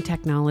using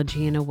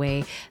technology in a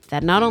way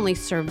that not only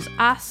serves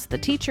us, the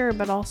teacher,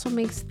 but also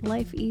makes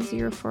life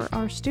easier for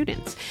our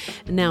students.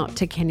 Now,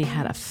 Kenya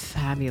had a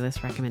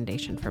fabulous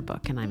recommendation for a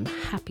book, and I'm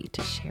happy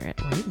to share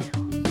it right now.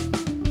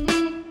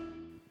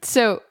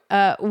 So,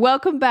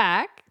 welcome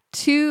back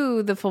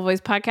to the Full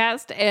Voice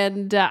podcast.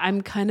 And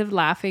I'm kind of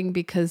laughing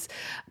because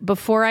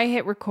before I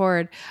hit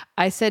record,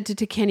 I said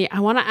to Kenya,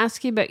 I want to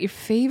ask you about your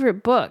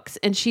favorite books.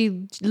 And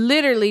she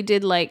literally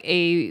did like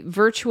a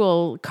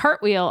virtual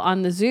cartwheel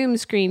on the Zoom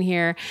screen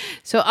here.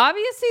 So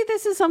obviously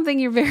this is something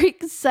you're very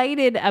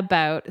excited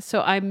about. So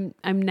I'm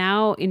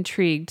now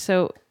intrigued.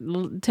 So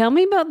tell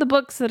me about the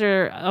books that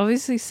are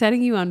obviously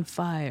setting you on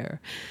fire.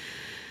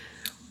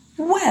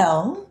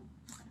 Well,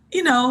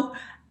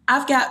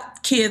 I've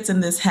got kids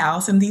in this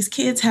house, and these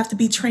kids have to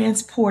be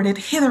transported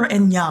hither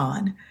and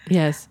yon.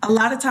 Yes. A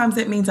lot of times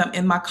that means I'm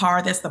in my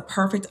car. That's the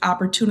perfect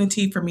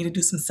opportunity for me to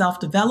do some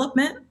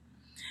self-development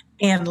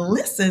and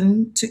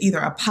listen to either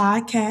a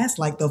podcast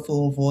like The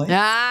Full Voice.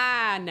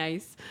 Ah,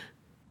 nice.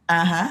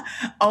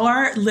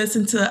 Or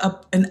listen to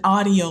an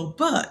audio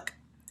book.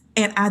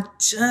 And I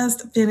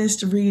just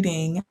finished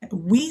reading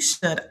We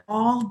Should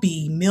All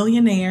Be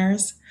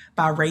Millionaires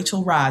by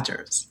Rachel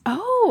Rogers.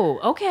 Oh,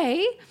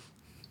 okay.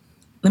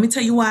 Let me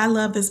tell you why I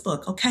love this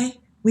book, okay?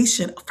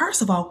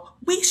 First of all,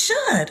 we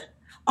should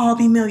all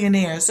be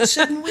millionaires,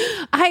 shouldn't we?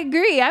 I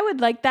agree. I would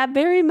like that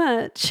very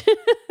much.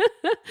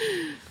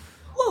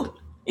 Whew.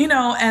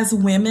 As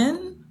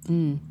women,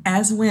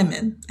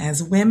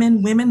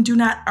 women do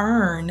not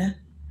earn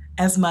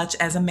as much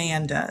as a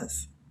man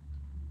does.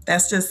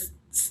 That's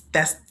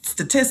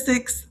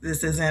statistics.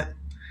 This isn't,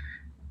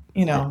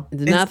 it's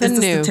nothing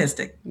new. A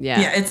statistic.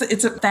 Yeah,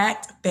 it's a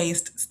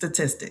fact-based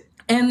statistic.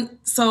 And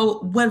so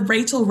what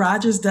Rachel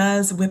Rogers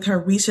does with her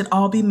We Should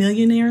All Be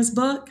Millionaires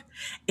book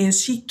is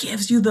she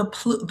gives you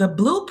the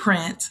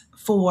blueprint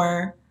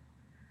for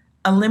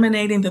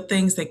eliminating the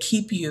things that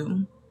keep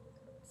you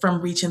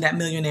from reaching that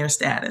millionaire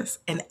status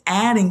and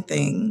adding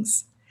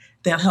things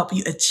that help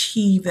you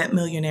achieve that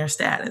millionaire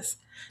status.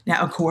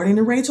 Now, according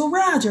to Rachel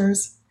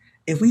Rogers,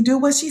 if we do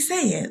what she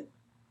said,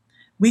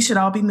 we should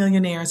all be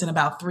millionaires in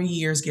about 3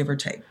 years, give or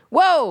take.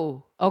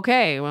 Whoa.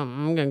 Okay. Well,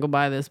 I'm going to go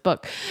buy this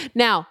book.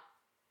 Now,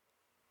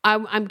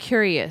 I'm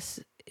curious,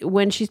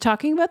 when she's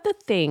talking about the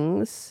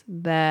things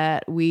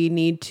that we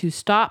need to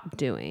stop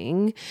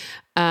doing,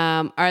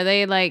 are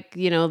they like,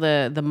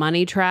 the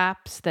money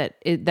traps that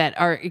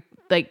are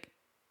like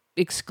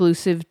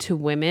exclusive to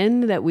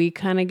women that we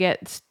kind of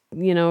get,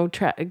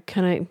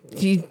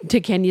 to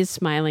Kenya's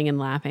smiling and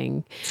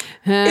laughing.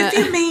 If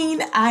you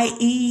mean,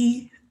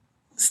 i.e.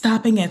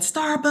 stopping at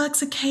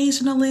Starbucks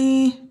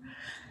occasionally,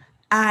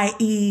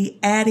 i.e.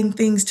 adding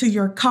things to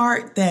your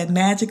cart that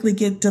magically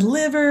get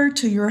delivered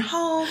to your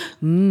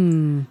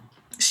home.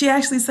 She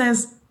actually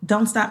says,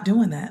 don't stop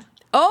doing that.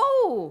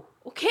 Oh,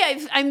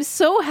 okay. I'm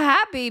so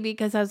happy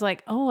because I was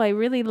like, I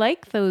really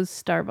like those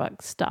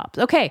Starbucks stops.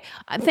 Okay.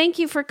 Thank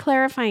you for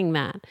clarifying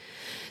that.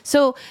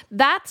 So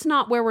that's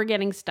not where we're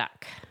getting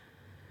stuck.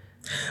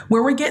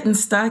 Where we're getting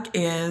stuck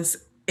is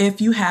if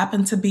you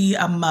happen to be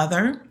a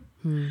mother.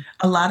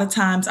 A lot of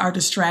times our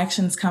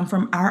distractions come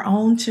from our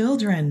own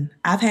children.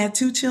 I've had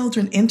 2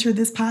 children enter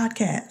this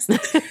podcast.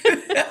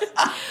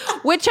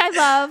 Which I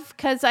love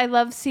because I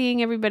love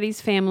seeing everybody's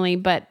family,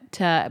 but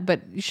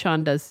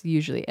Sean does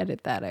usually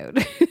edit that out.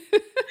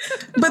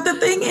 But the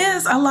thing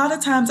is, a lot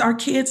of times our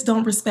kids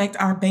don't respect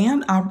our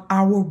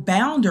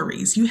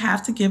boundaries. You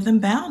have to give them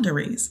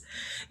boundaries.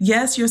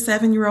 Yes, your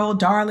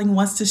 7-year-old darling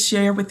wants to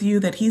share with you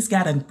that he's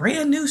got a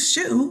brand new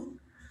shoe,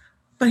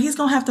 but he's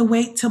going to have to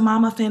wait till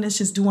mama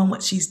finishes doing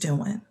what she's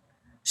doing.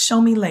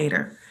 Show me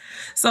later.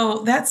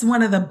 So that's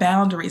one of the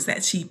boundaries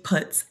that she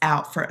puts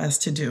out for us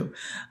to do.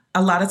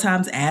 A lot of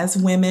times as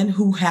women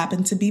who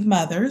happen to be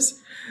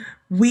mothers,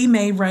 we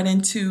may run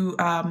into,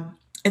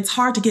 it's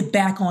hard to get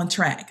back on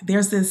track.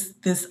 There's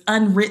this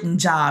unwritten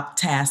job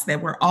task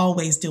that we're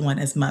always doing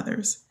as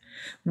mothers.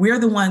 We're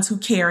the ones who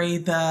carry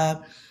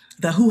the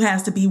who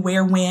has to be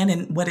where, when,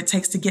 and what it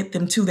takes to get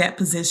them to that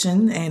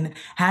position and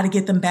how to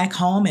get them back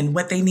home and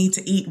what they need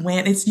to eat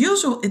when. It's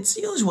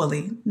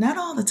usually, not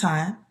all the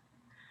time.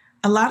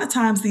 A lot of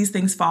times these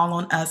things fall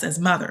on us as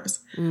mothers.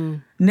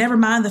 Never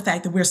mind the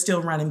fact that we're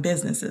still running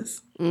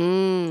businesses.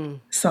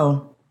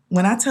 So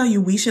when I tell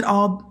you we should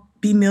all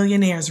be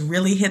millionaires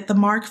really hit the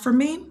mark for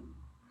me,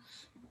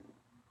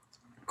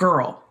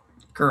 girl,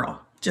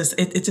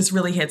 it just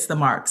really hits the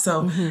mark.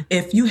 So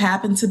if you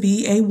happen to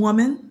be a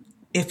woman,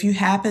 if you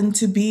happen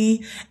to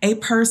be a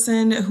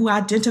person who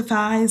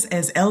identifies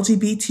as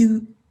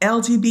LGBTQ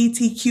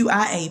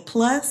LGBTQIA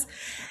plus.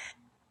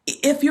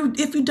 If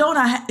you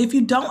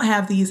don't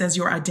have these as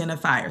your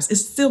identifiers,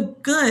 it's still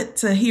good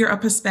to hear a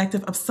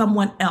perspective of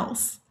someone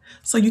else,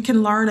 so you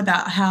can learn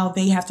about how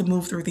they have to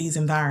move through these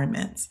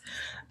environments.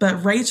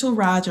 But Rachel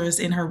Rogers,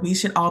 in her We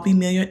Should All Be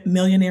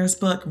Millionaires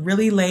book,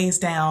 really lays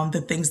down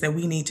the things that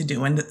we need to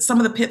do and some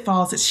of the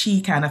pitfalls that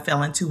she kind of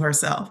fell into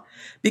herself,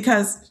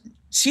 because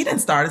she didn't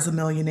start as a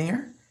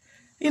millionaire.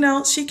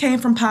 She came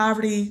from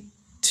poverty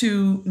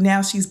to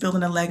now she's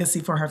building a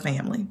legacy for her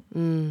family.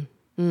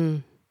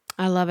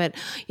 I love it.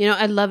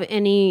 I love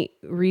any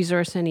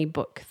resource, any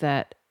book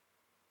that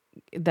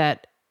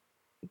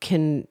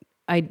can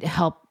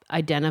help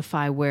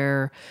identify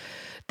where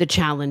the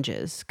challenge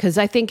is. Because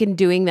I think in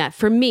doing that,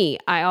 for me,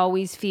 I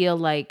always feel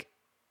like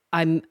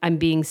I'm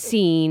being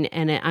seen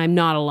and I'm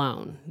not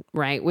alone,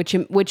 right?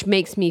 Which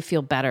makes me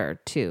feel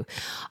better too.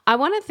 I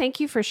want to thank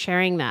you for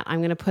sharing that. I'm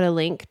going to put a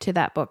link to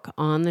that book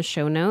on the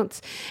show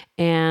notes.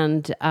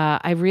 And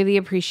I really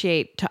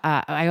appreciate,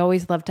 I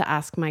always love to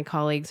ask my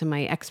colleagues and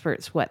my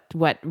experts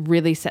what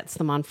really sets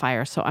them on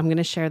fire. So I'm going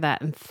to share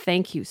that. And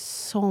thank you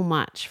so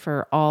much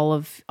for all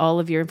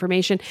of your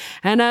information.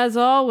 And as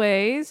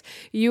always,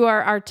 you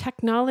are our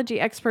technology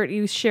expert.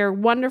 You share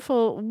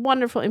wonderful,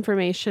 wonderful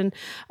information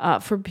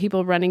for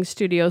people running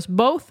studios,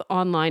 both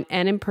online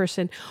and in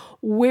person.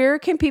 Where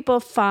can people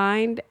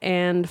find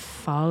and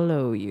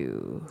follow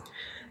you?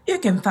 You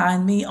can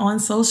find me on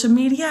social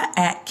media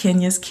at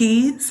Kenya's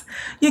Keys.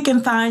 You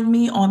can find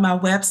me on my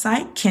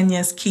website,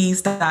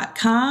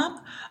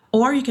 kenyaskeys.com,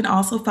 or you can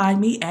also find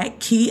me at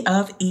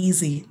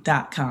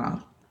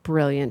keyofeasy.com.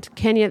 Brilliant.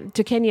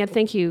 Kenya,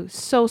 thank you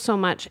so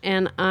much.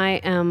 And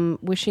I am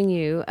wishing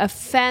you a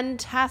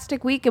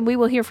fantastic week, and we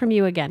will hear from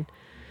you again.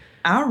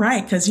 All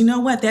right, because you know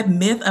what? That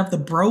myth of the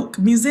broke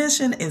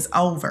musician is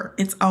over.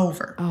 It's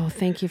over. Oh,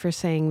 thank you for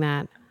saying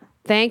that.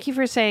 Thank you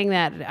for saying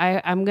that.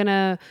 I'm going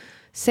to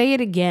say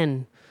it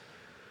again.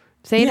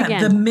 Say it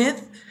again.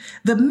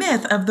 The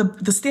myth of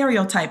the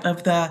stereotype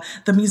of the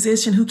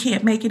musician who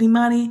can't make any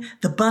money,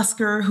 the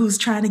busker who's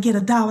trying to get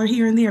 $1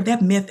 here and there.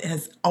 That myth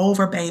is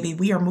over, baby.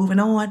 We are moving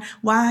on.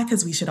 Why?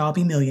 Because we should all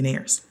be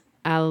millionaires.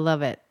 I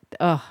love it.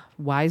 Oh,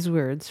 wise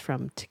words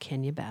from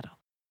Kenya Battle.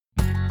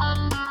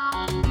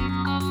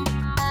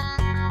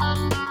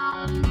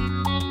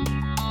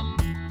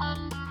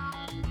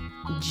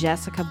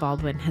 Jessica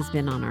Baldwin has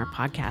been on our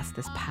podcast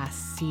this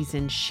past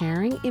season,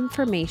 sharing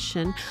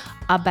information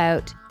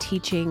about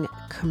teaching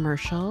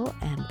commercial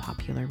and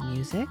popular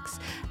musics,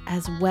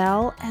 as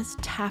well as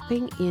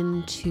tapping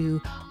into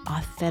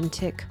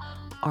authentic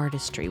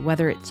artistry,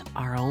 whether it's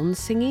our own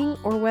singing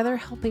or whether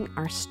helping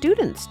our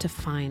students to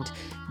find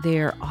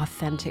their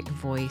authentic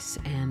voice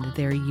and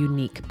their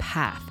unique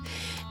path.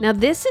 Now,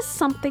 this is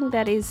something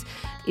that is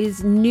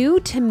new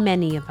to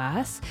many of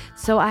us.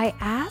 So I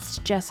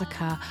asked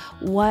Jessica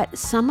what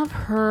some of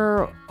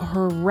her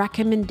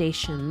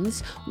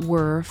recommendations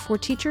were for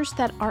teachers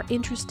that are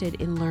interested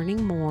in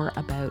learning more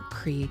about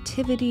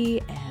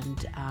creativity and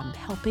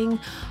helping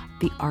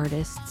the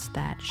artists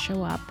that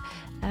show up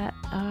at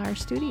our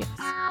studios.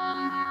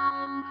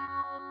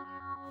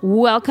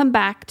 Welcome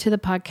back to the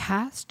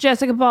podcast.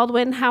 Jessica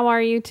Baldwin, how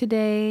are you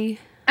today?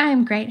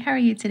 I'm great. How are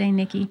you today,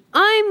 Nikki?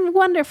 I'm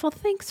wonderful.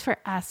 Thanks for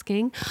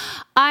asking.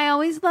 I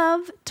always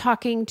love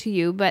talking to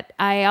you, but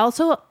I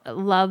also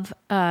love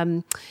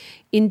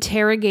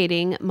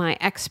interrogating my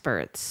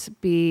experts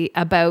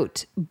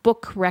about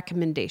book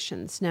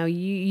recommendations. Now,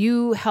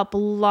 you help a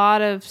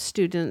lot of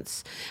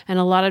students and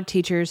a lot of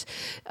teachers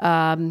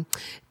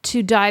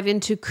to dive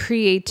into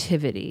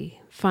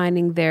creativity,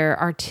 finding their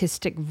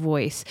artistic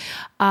voice.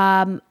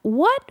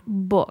 What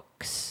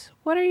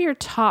are your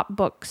top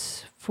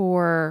books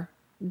for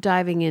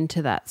diving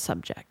into that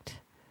subject?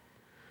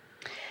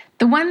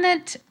 The one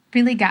that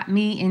really got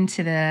me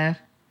into the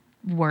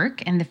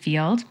work and the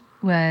field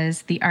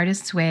was The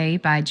Artist's Way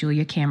by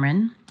Julia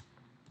Cameron.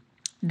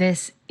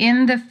 This,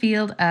 in the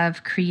field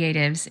of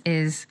creatives,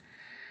 is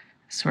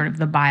sort of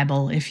the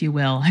Bible, if you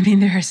will. I mean,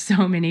 there are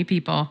so many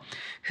people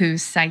who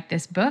cite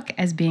this book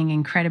as being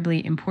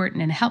incredibly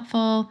important and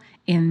helpful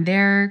in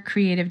their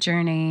creative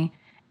journey.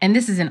 And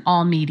this is in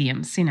all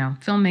mediums,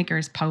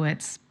 filmmakers,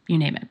 poets, you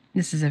name it.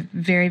 This is a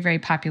very, very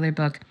popular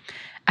book.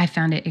 I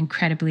found it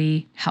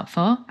incredibly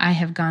helpful. I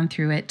have gone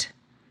through it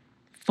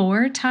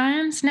 4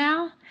 times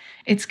now.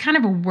 It's kind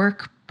of a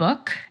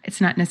workbook. It's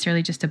not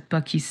necessarily just a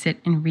book you sit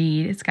and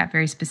read. It's got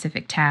very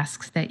specific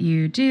tasks that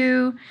you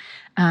do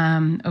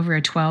over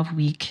a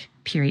 12-week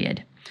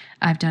period.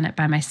 I've done it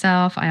by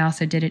myself. I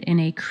also did it in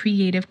a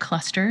creative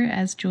cluster,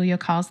 as Julia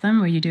calls them,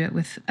 where you do it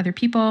with other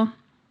people.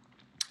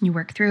 You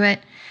work through it.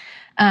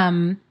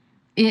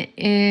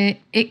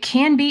 It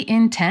can be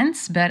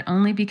intense, but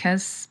only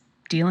because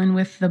dealing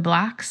with the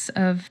blocks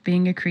of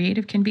being a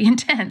creative can be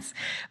intense,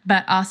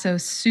 but also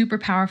super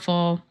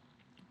powerful,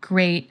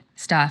 great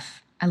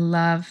stuff. I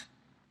love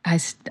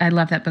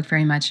that book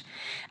very much.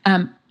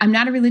 I'm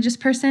not a religious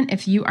person.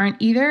 If you aren't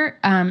either,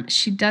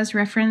 she does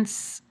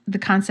reference the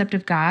concept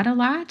of God a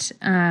lot.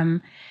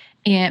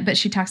 But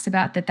she talks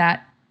about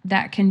that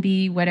that can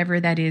be whatever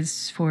that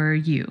is for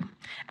you.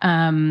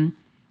 And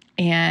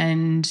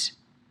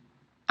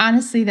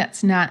honestly,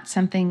 that's not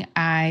something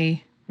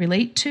I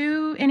relate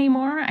to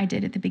anymore. I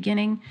did at the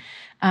beginning,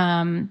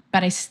 but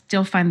I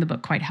still find the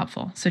book quite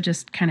helpful. So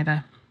just kind of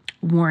a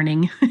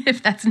warning,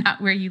 if that's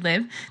not where you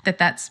live,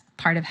 that's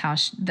part of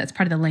that's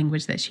part of the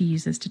language that she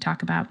uses to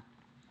talk about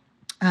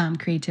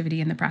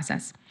creativity in the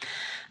process.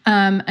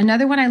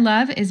 Another one I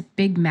love is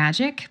Big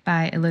Magic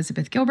by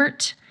Elizabeth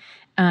Gilbert.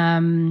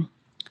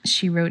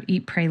 She wrote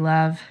Eat, Pray,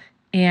 Love.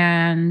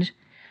 And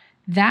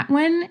that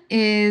one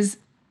is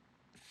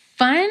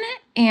fun,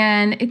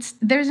 and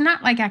there's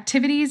not like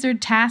activities or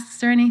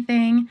tasks or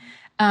anything.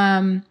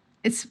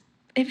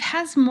 It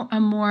has a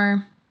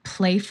more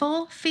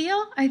playful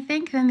feel, I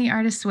think, than The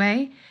Artist's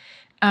Way.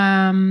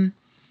 And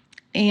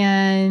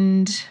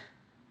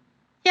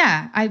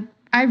yeah,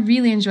 I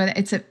really enjoy that.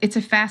 It's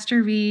a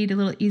faster read, a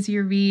little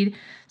easier read.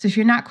 So if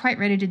you're not quite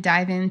ready to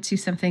dive into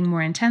something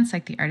more intense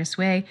like The Artist's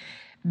Way,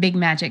 Big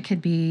Magic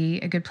could be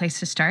a good place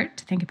to start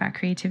to think about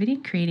creativity,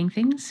 creating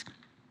things.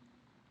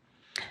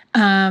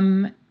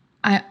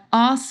 I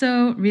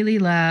also really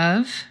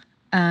love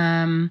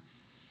Eric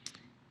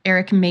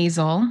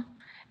Maisel.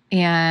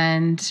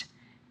 And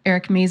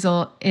Eric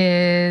Maisel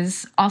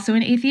is also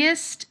an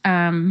atheist.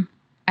 I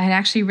had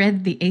actually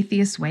read The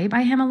Atheist's Way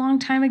by him a long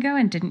time ago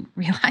and didn't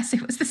realize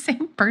it was the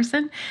same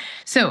person.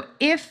 So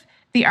if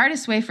The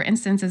Artist's Way, for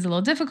instance, is a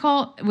little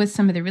difficult with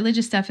some of the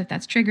religious stuff, if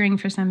that's triggering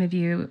for some of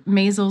you,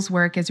 Maisel's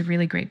work is a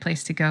really great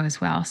place to go as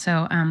well.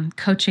 So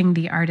Coaching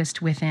the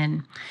Artist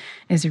Within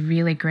is a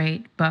really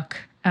great book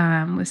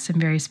with some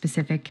very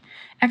specific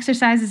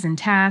exercises and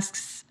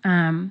tasks.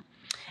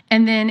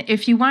 And then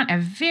if you want a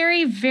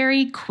very,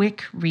 very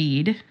quick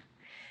read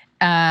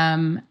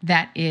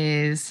that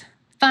is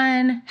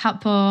fun,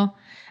 helpful,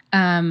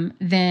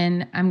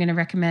 then I'm going to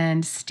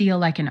recommend Steal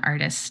Like an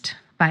Artist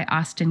by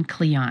Austin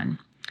Kleon.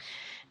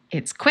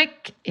 It's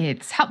quick,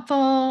 it's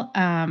helpful,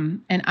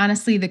 and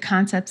honestly, the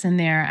concepts in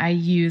there I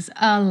use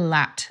a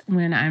lot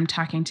when I'm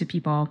talking to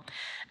people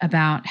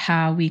about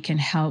how we can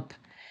help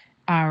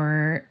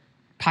our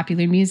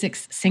popular music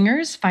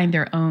singers find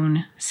their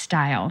own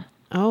style.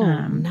 Oh,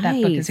 nice.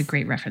 That book is a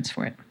great reference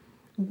for it.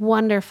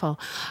 Wonderful.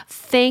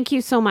 Thank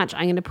you so much.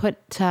 I'm going to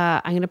put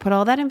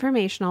all that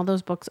information, all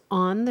those books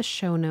on the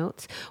show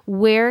notes.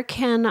 Where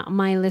can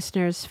my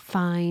listeners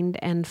find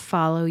and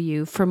follow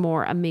you for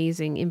more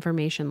amazing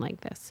information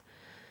like this?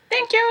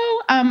 Thank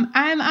you.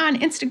 I'm on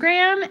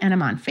Instagram and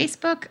I'm on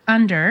Facebook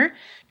under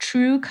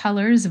True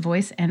Colors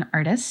Voice and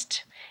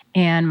Artist.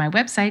 And my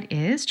website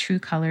is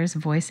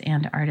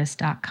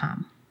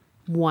truecolorsvoiceandartist.com.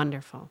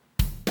 Wonderful.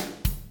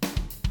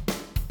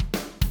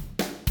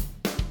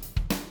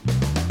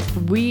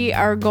 We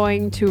are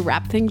going to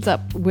wrap things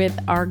up with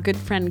our good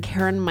friend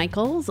Karen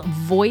Michaels,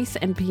 voice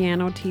and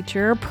piano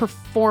teacher,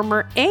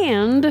 performer,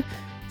 and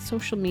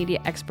social media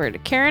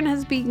expert. Karen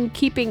has been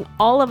keeping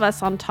all of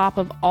us on top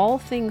of all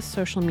things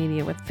social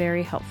media with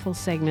very helpful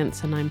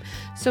segments, and I'm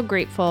so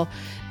grateful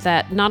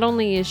that not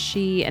only is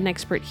she an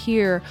expert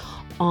here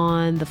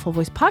on the Full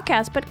Voice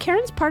podcast, but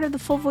Karen's part of the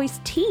Full Voice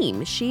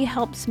team. She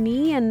helps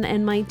me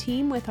and my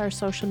team with our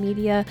social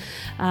media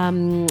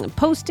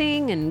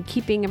posting and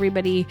keeping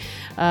everybody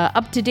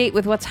up to date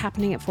with what's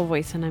happening at Full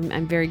Voice, and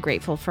I'm very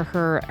grateful for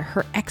her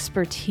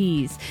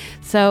expertise.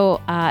 So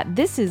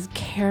this is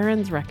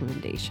Karen's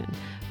recommendation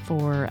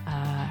for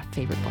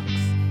favorite books.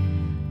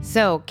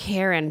 So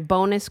Karen,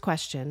 bonus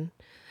question.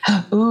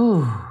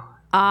 Ooh.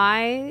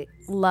 I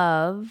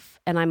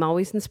love, and I'm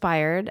always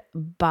inspired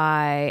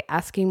by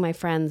asking my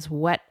friends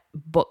what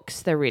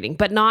books they're reading,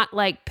 but not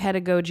like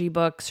pedagogy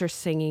books or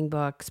singing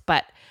books,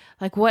 but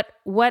like what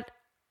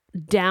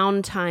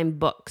downtime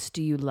books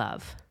do you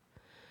love?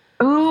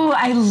 Ooh,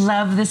 I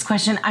love this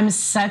question. I'm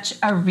such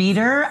a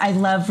reader. I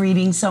love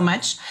reading so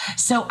much.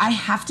 So I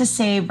have to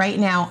say right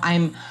now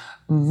I'm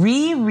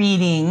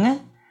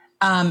rereading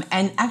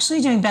and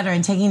actually doing better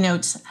and taking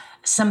notes,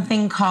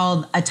 something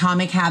called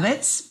Atomic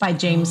Habits by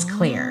James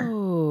Clear.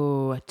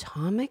 Oh,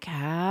 Atomic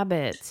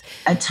Habits.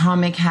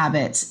 Atomic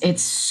Habits.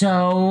 It's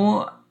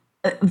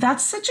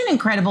that's such an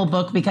incredible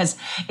book because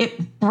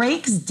it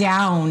breaks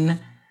down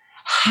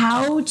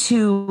it's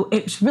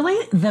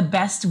really the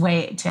best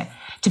way to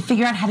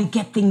figure out how to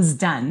get things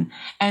done.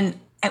 And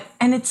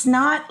it's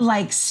not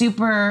like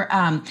super,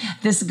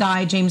 this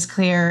guy, James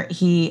Clear,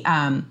 he's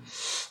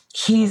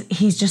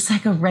just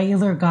like a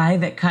regular guy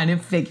that kind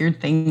of figured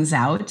things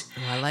out.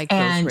 Oh, I like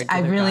those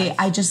regular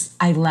guys.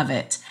 I love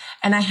it.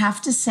 And I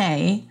have to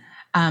say,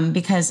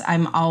 because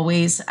I'm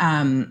always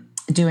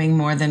doing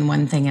more than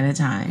one thing at a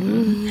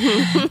time.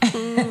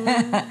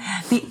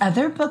 The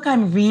other book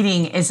I'm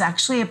reading is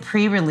actually a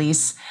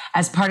pre-release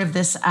as part of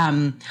this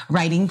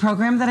writing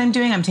program that I'm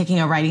doing. I'm taking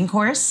a writing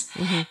course.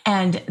 Mm-hmm.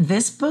 And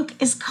this book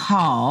is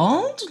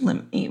called,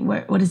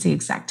 what is the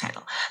exact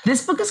title?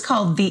 This book is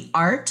called The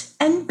Art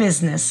and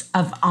Business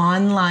of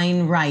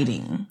Online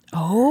Writing.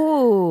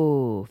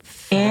 Oh,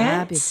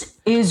 fabulous.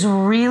 It is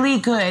really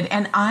good.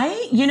 And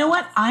you know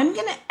what? I'm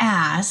going to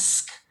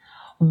ask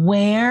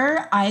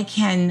where I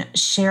can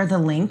share the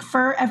link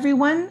for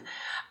everyone,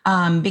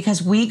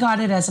 because we got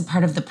it as a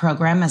part of the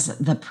program as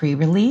the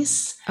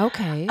pre-release.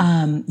 Okay.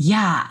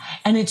 Yeah,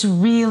 and it's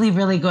really,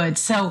 really good.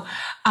 So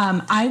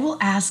I will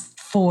ask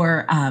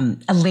for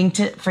a link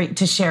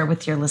to share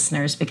with your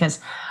listeners, because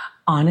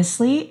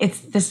honestly,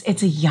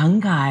 it's a young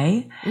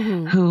guy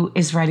who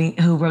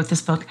wrote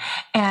this book,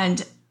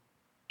 and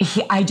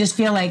I just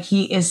feel like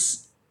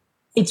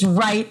it's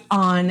right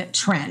on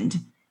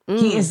trend.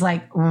 He is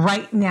like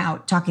right now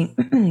talking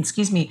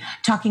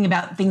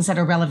about things that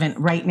are relevant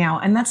right now.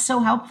 And that's so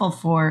helpful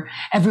for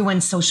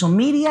everyone's social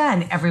media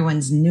and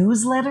everyone's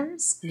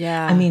newsletters.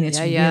 Yeah. I mean, it's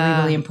really,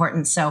 really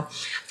important. So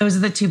those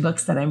are the 2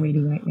 books that I'm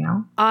reading right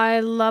now.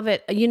 I love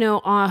it.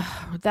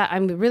 That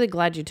I'm really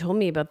glad you told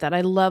me about that. I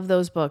love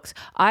those books.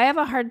 I have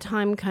a hard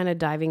time kind of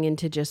diving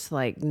into just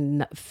like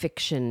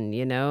fiction,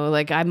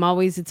 like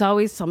it's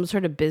always some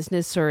sort of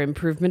business or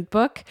improvement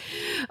book,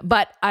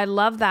 but I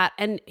love that.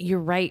 And you're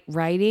right.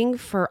 Writing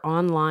for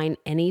online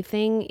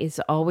anything is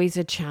always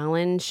a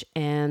challenge.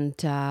 And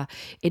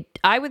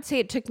I would say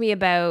it took me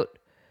about,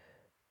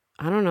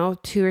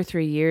 2 or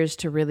 3 years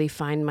to really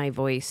find my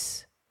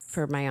voice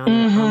for my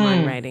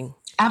online writing.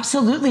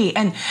 Absolutely.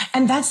 And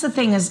that's the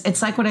thing, is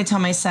it's like what I tell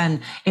my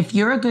son, if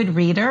you're a good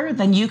reader,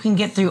 then you can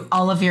get through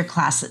all of your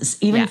classes,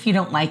 even if you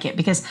don't like it,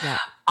 because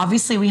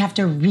obviously we have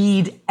to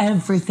read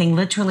everything,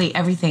 literally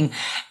everything.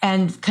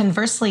 And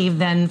conversely,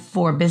 then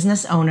for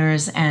business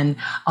owners and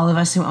all of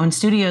us who own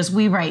studios,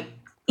 we write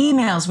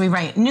emails, we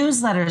write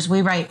newsletters,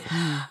 we write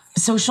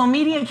social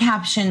media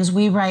captions,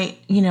 we write,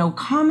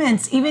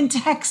 comments, even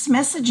text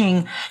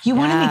messaging. You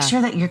want to make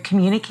sure that you're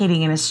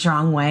communicating in a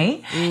strong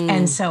way.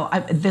 And so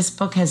this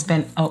book has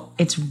been,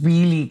 it's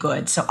really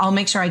good. So I'll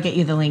make sure I get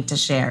you the link to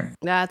share.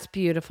 That's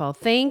beautiful.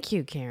 Thank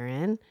you,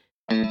 Karen.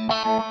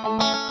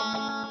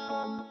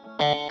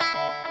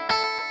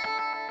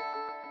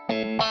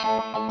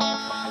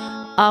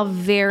 A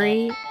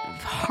very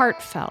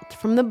heartfelt,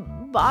 from the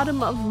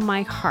bottom of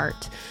my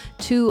heart,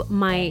 to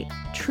my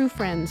true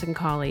friends and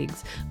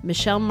colleagues,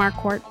 Michelle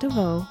Marquardt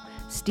DeVoe,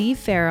 Steve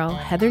Farrell,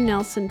 Heather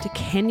Nelson, to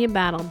Kenya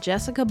Battle,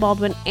 Jessica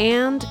Baldwin,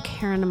 and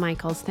Karen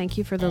Michaels. Thank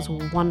you for those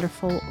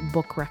wonderful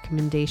book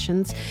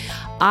recommendations.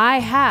 I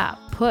have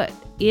put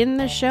in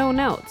the show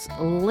notes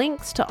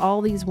links to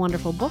all these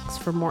wonderful books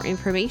for more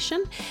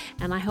information,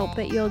 and I hope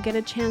that you'll get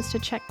a chance to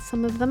check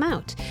some of them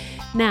out.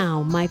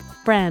 Now, my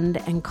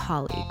friend and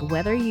colleague,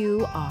 whether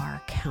you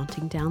are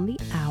counting down the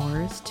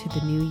hours to the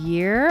new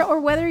year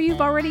or whether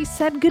you've already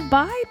said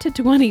goodbye to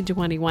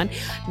 2021,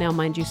 now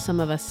mind you,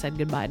 some of us said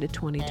goodbye to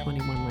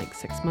 2021 like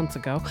 6 months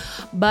ago,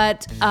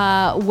 but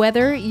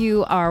whether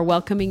you are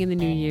welcoming in the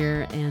new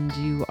year and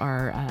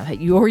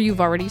you've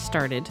already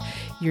started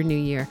your new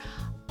year,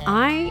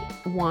 I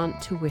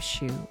want to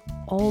wish you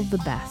all the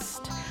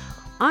best.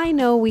 I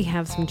know we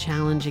have some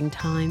challenging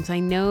times. I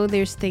know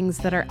there's things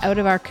that are out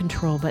of our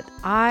control, but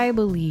I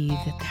believe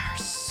that there are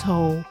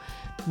so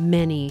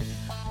many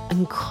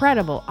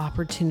incredible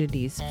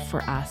opportunities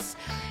for us.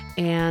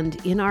 And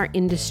in our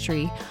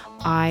industry,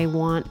 I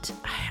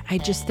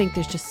just think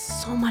there's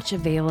just so much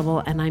available,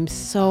 and I'm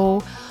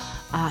so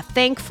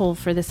thankful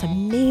for this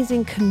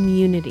amazing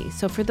community.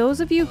 So for those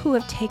of you who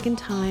have taken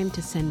time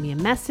to send me a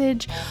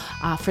message,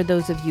 for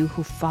those of you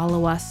who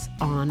follow us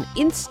on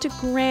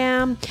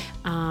Instagram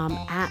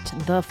at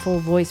The Full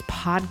Voice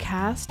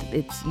Podcast,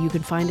 you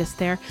can find us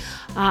there.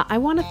 I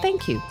want to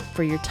thank you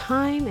for your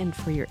time and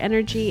for your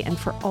energy and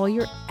for all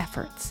your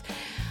efforts.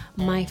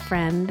 My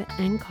friend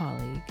and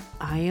colleague,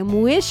 I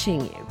am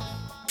wishing you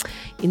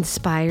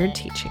inspired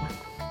teaching,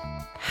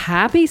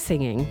 happy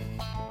singing,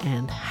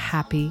 and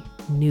happy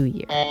New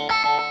Year.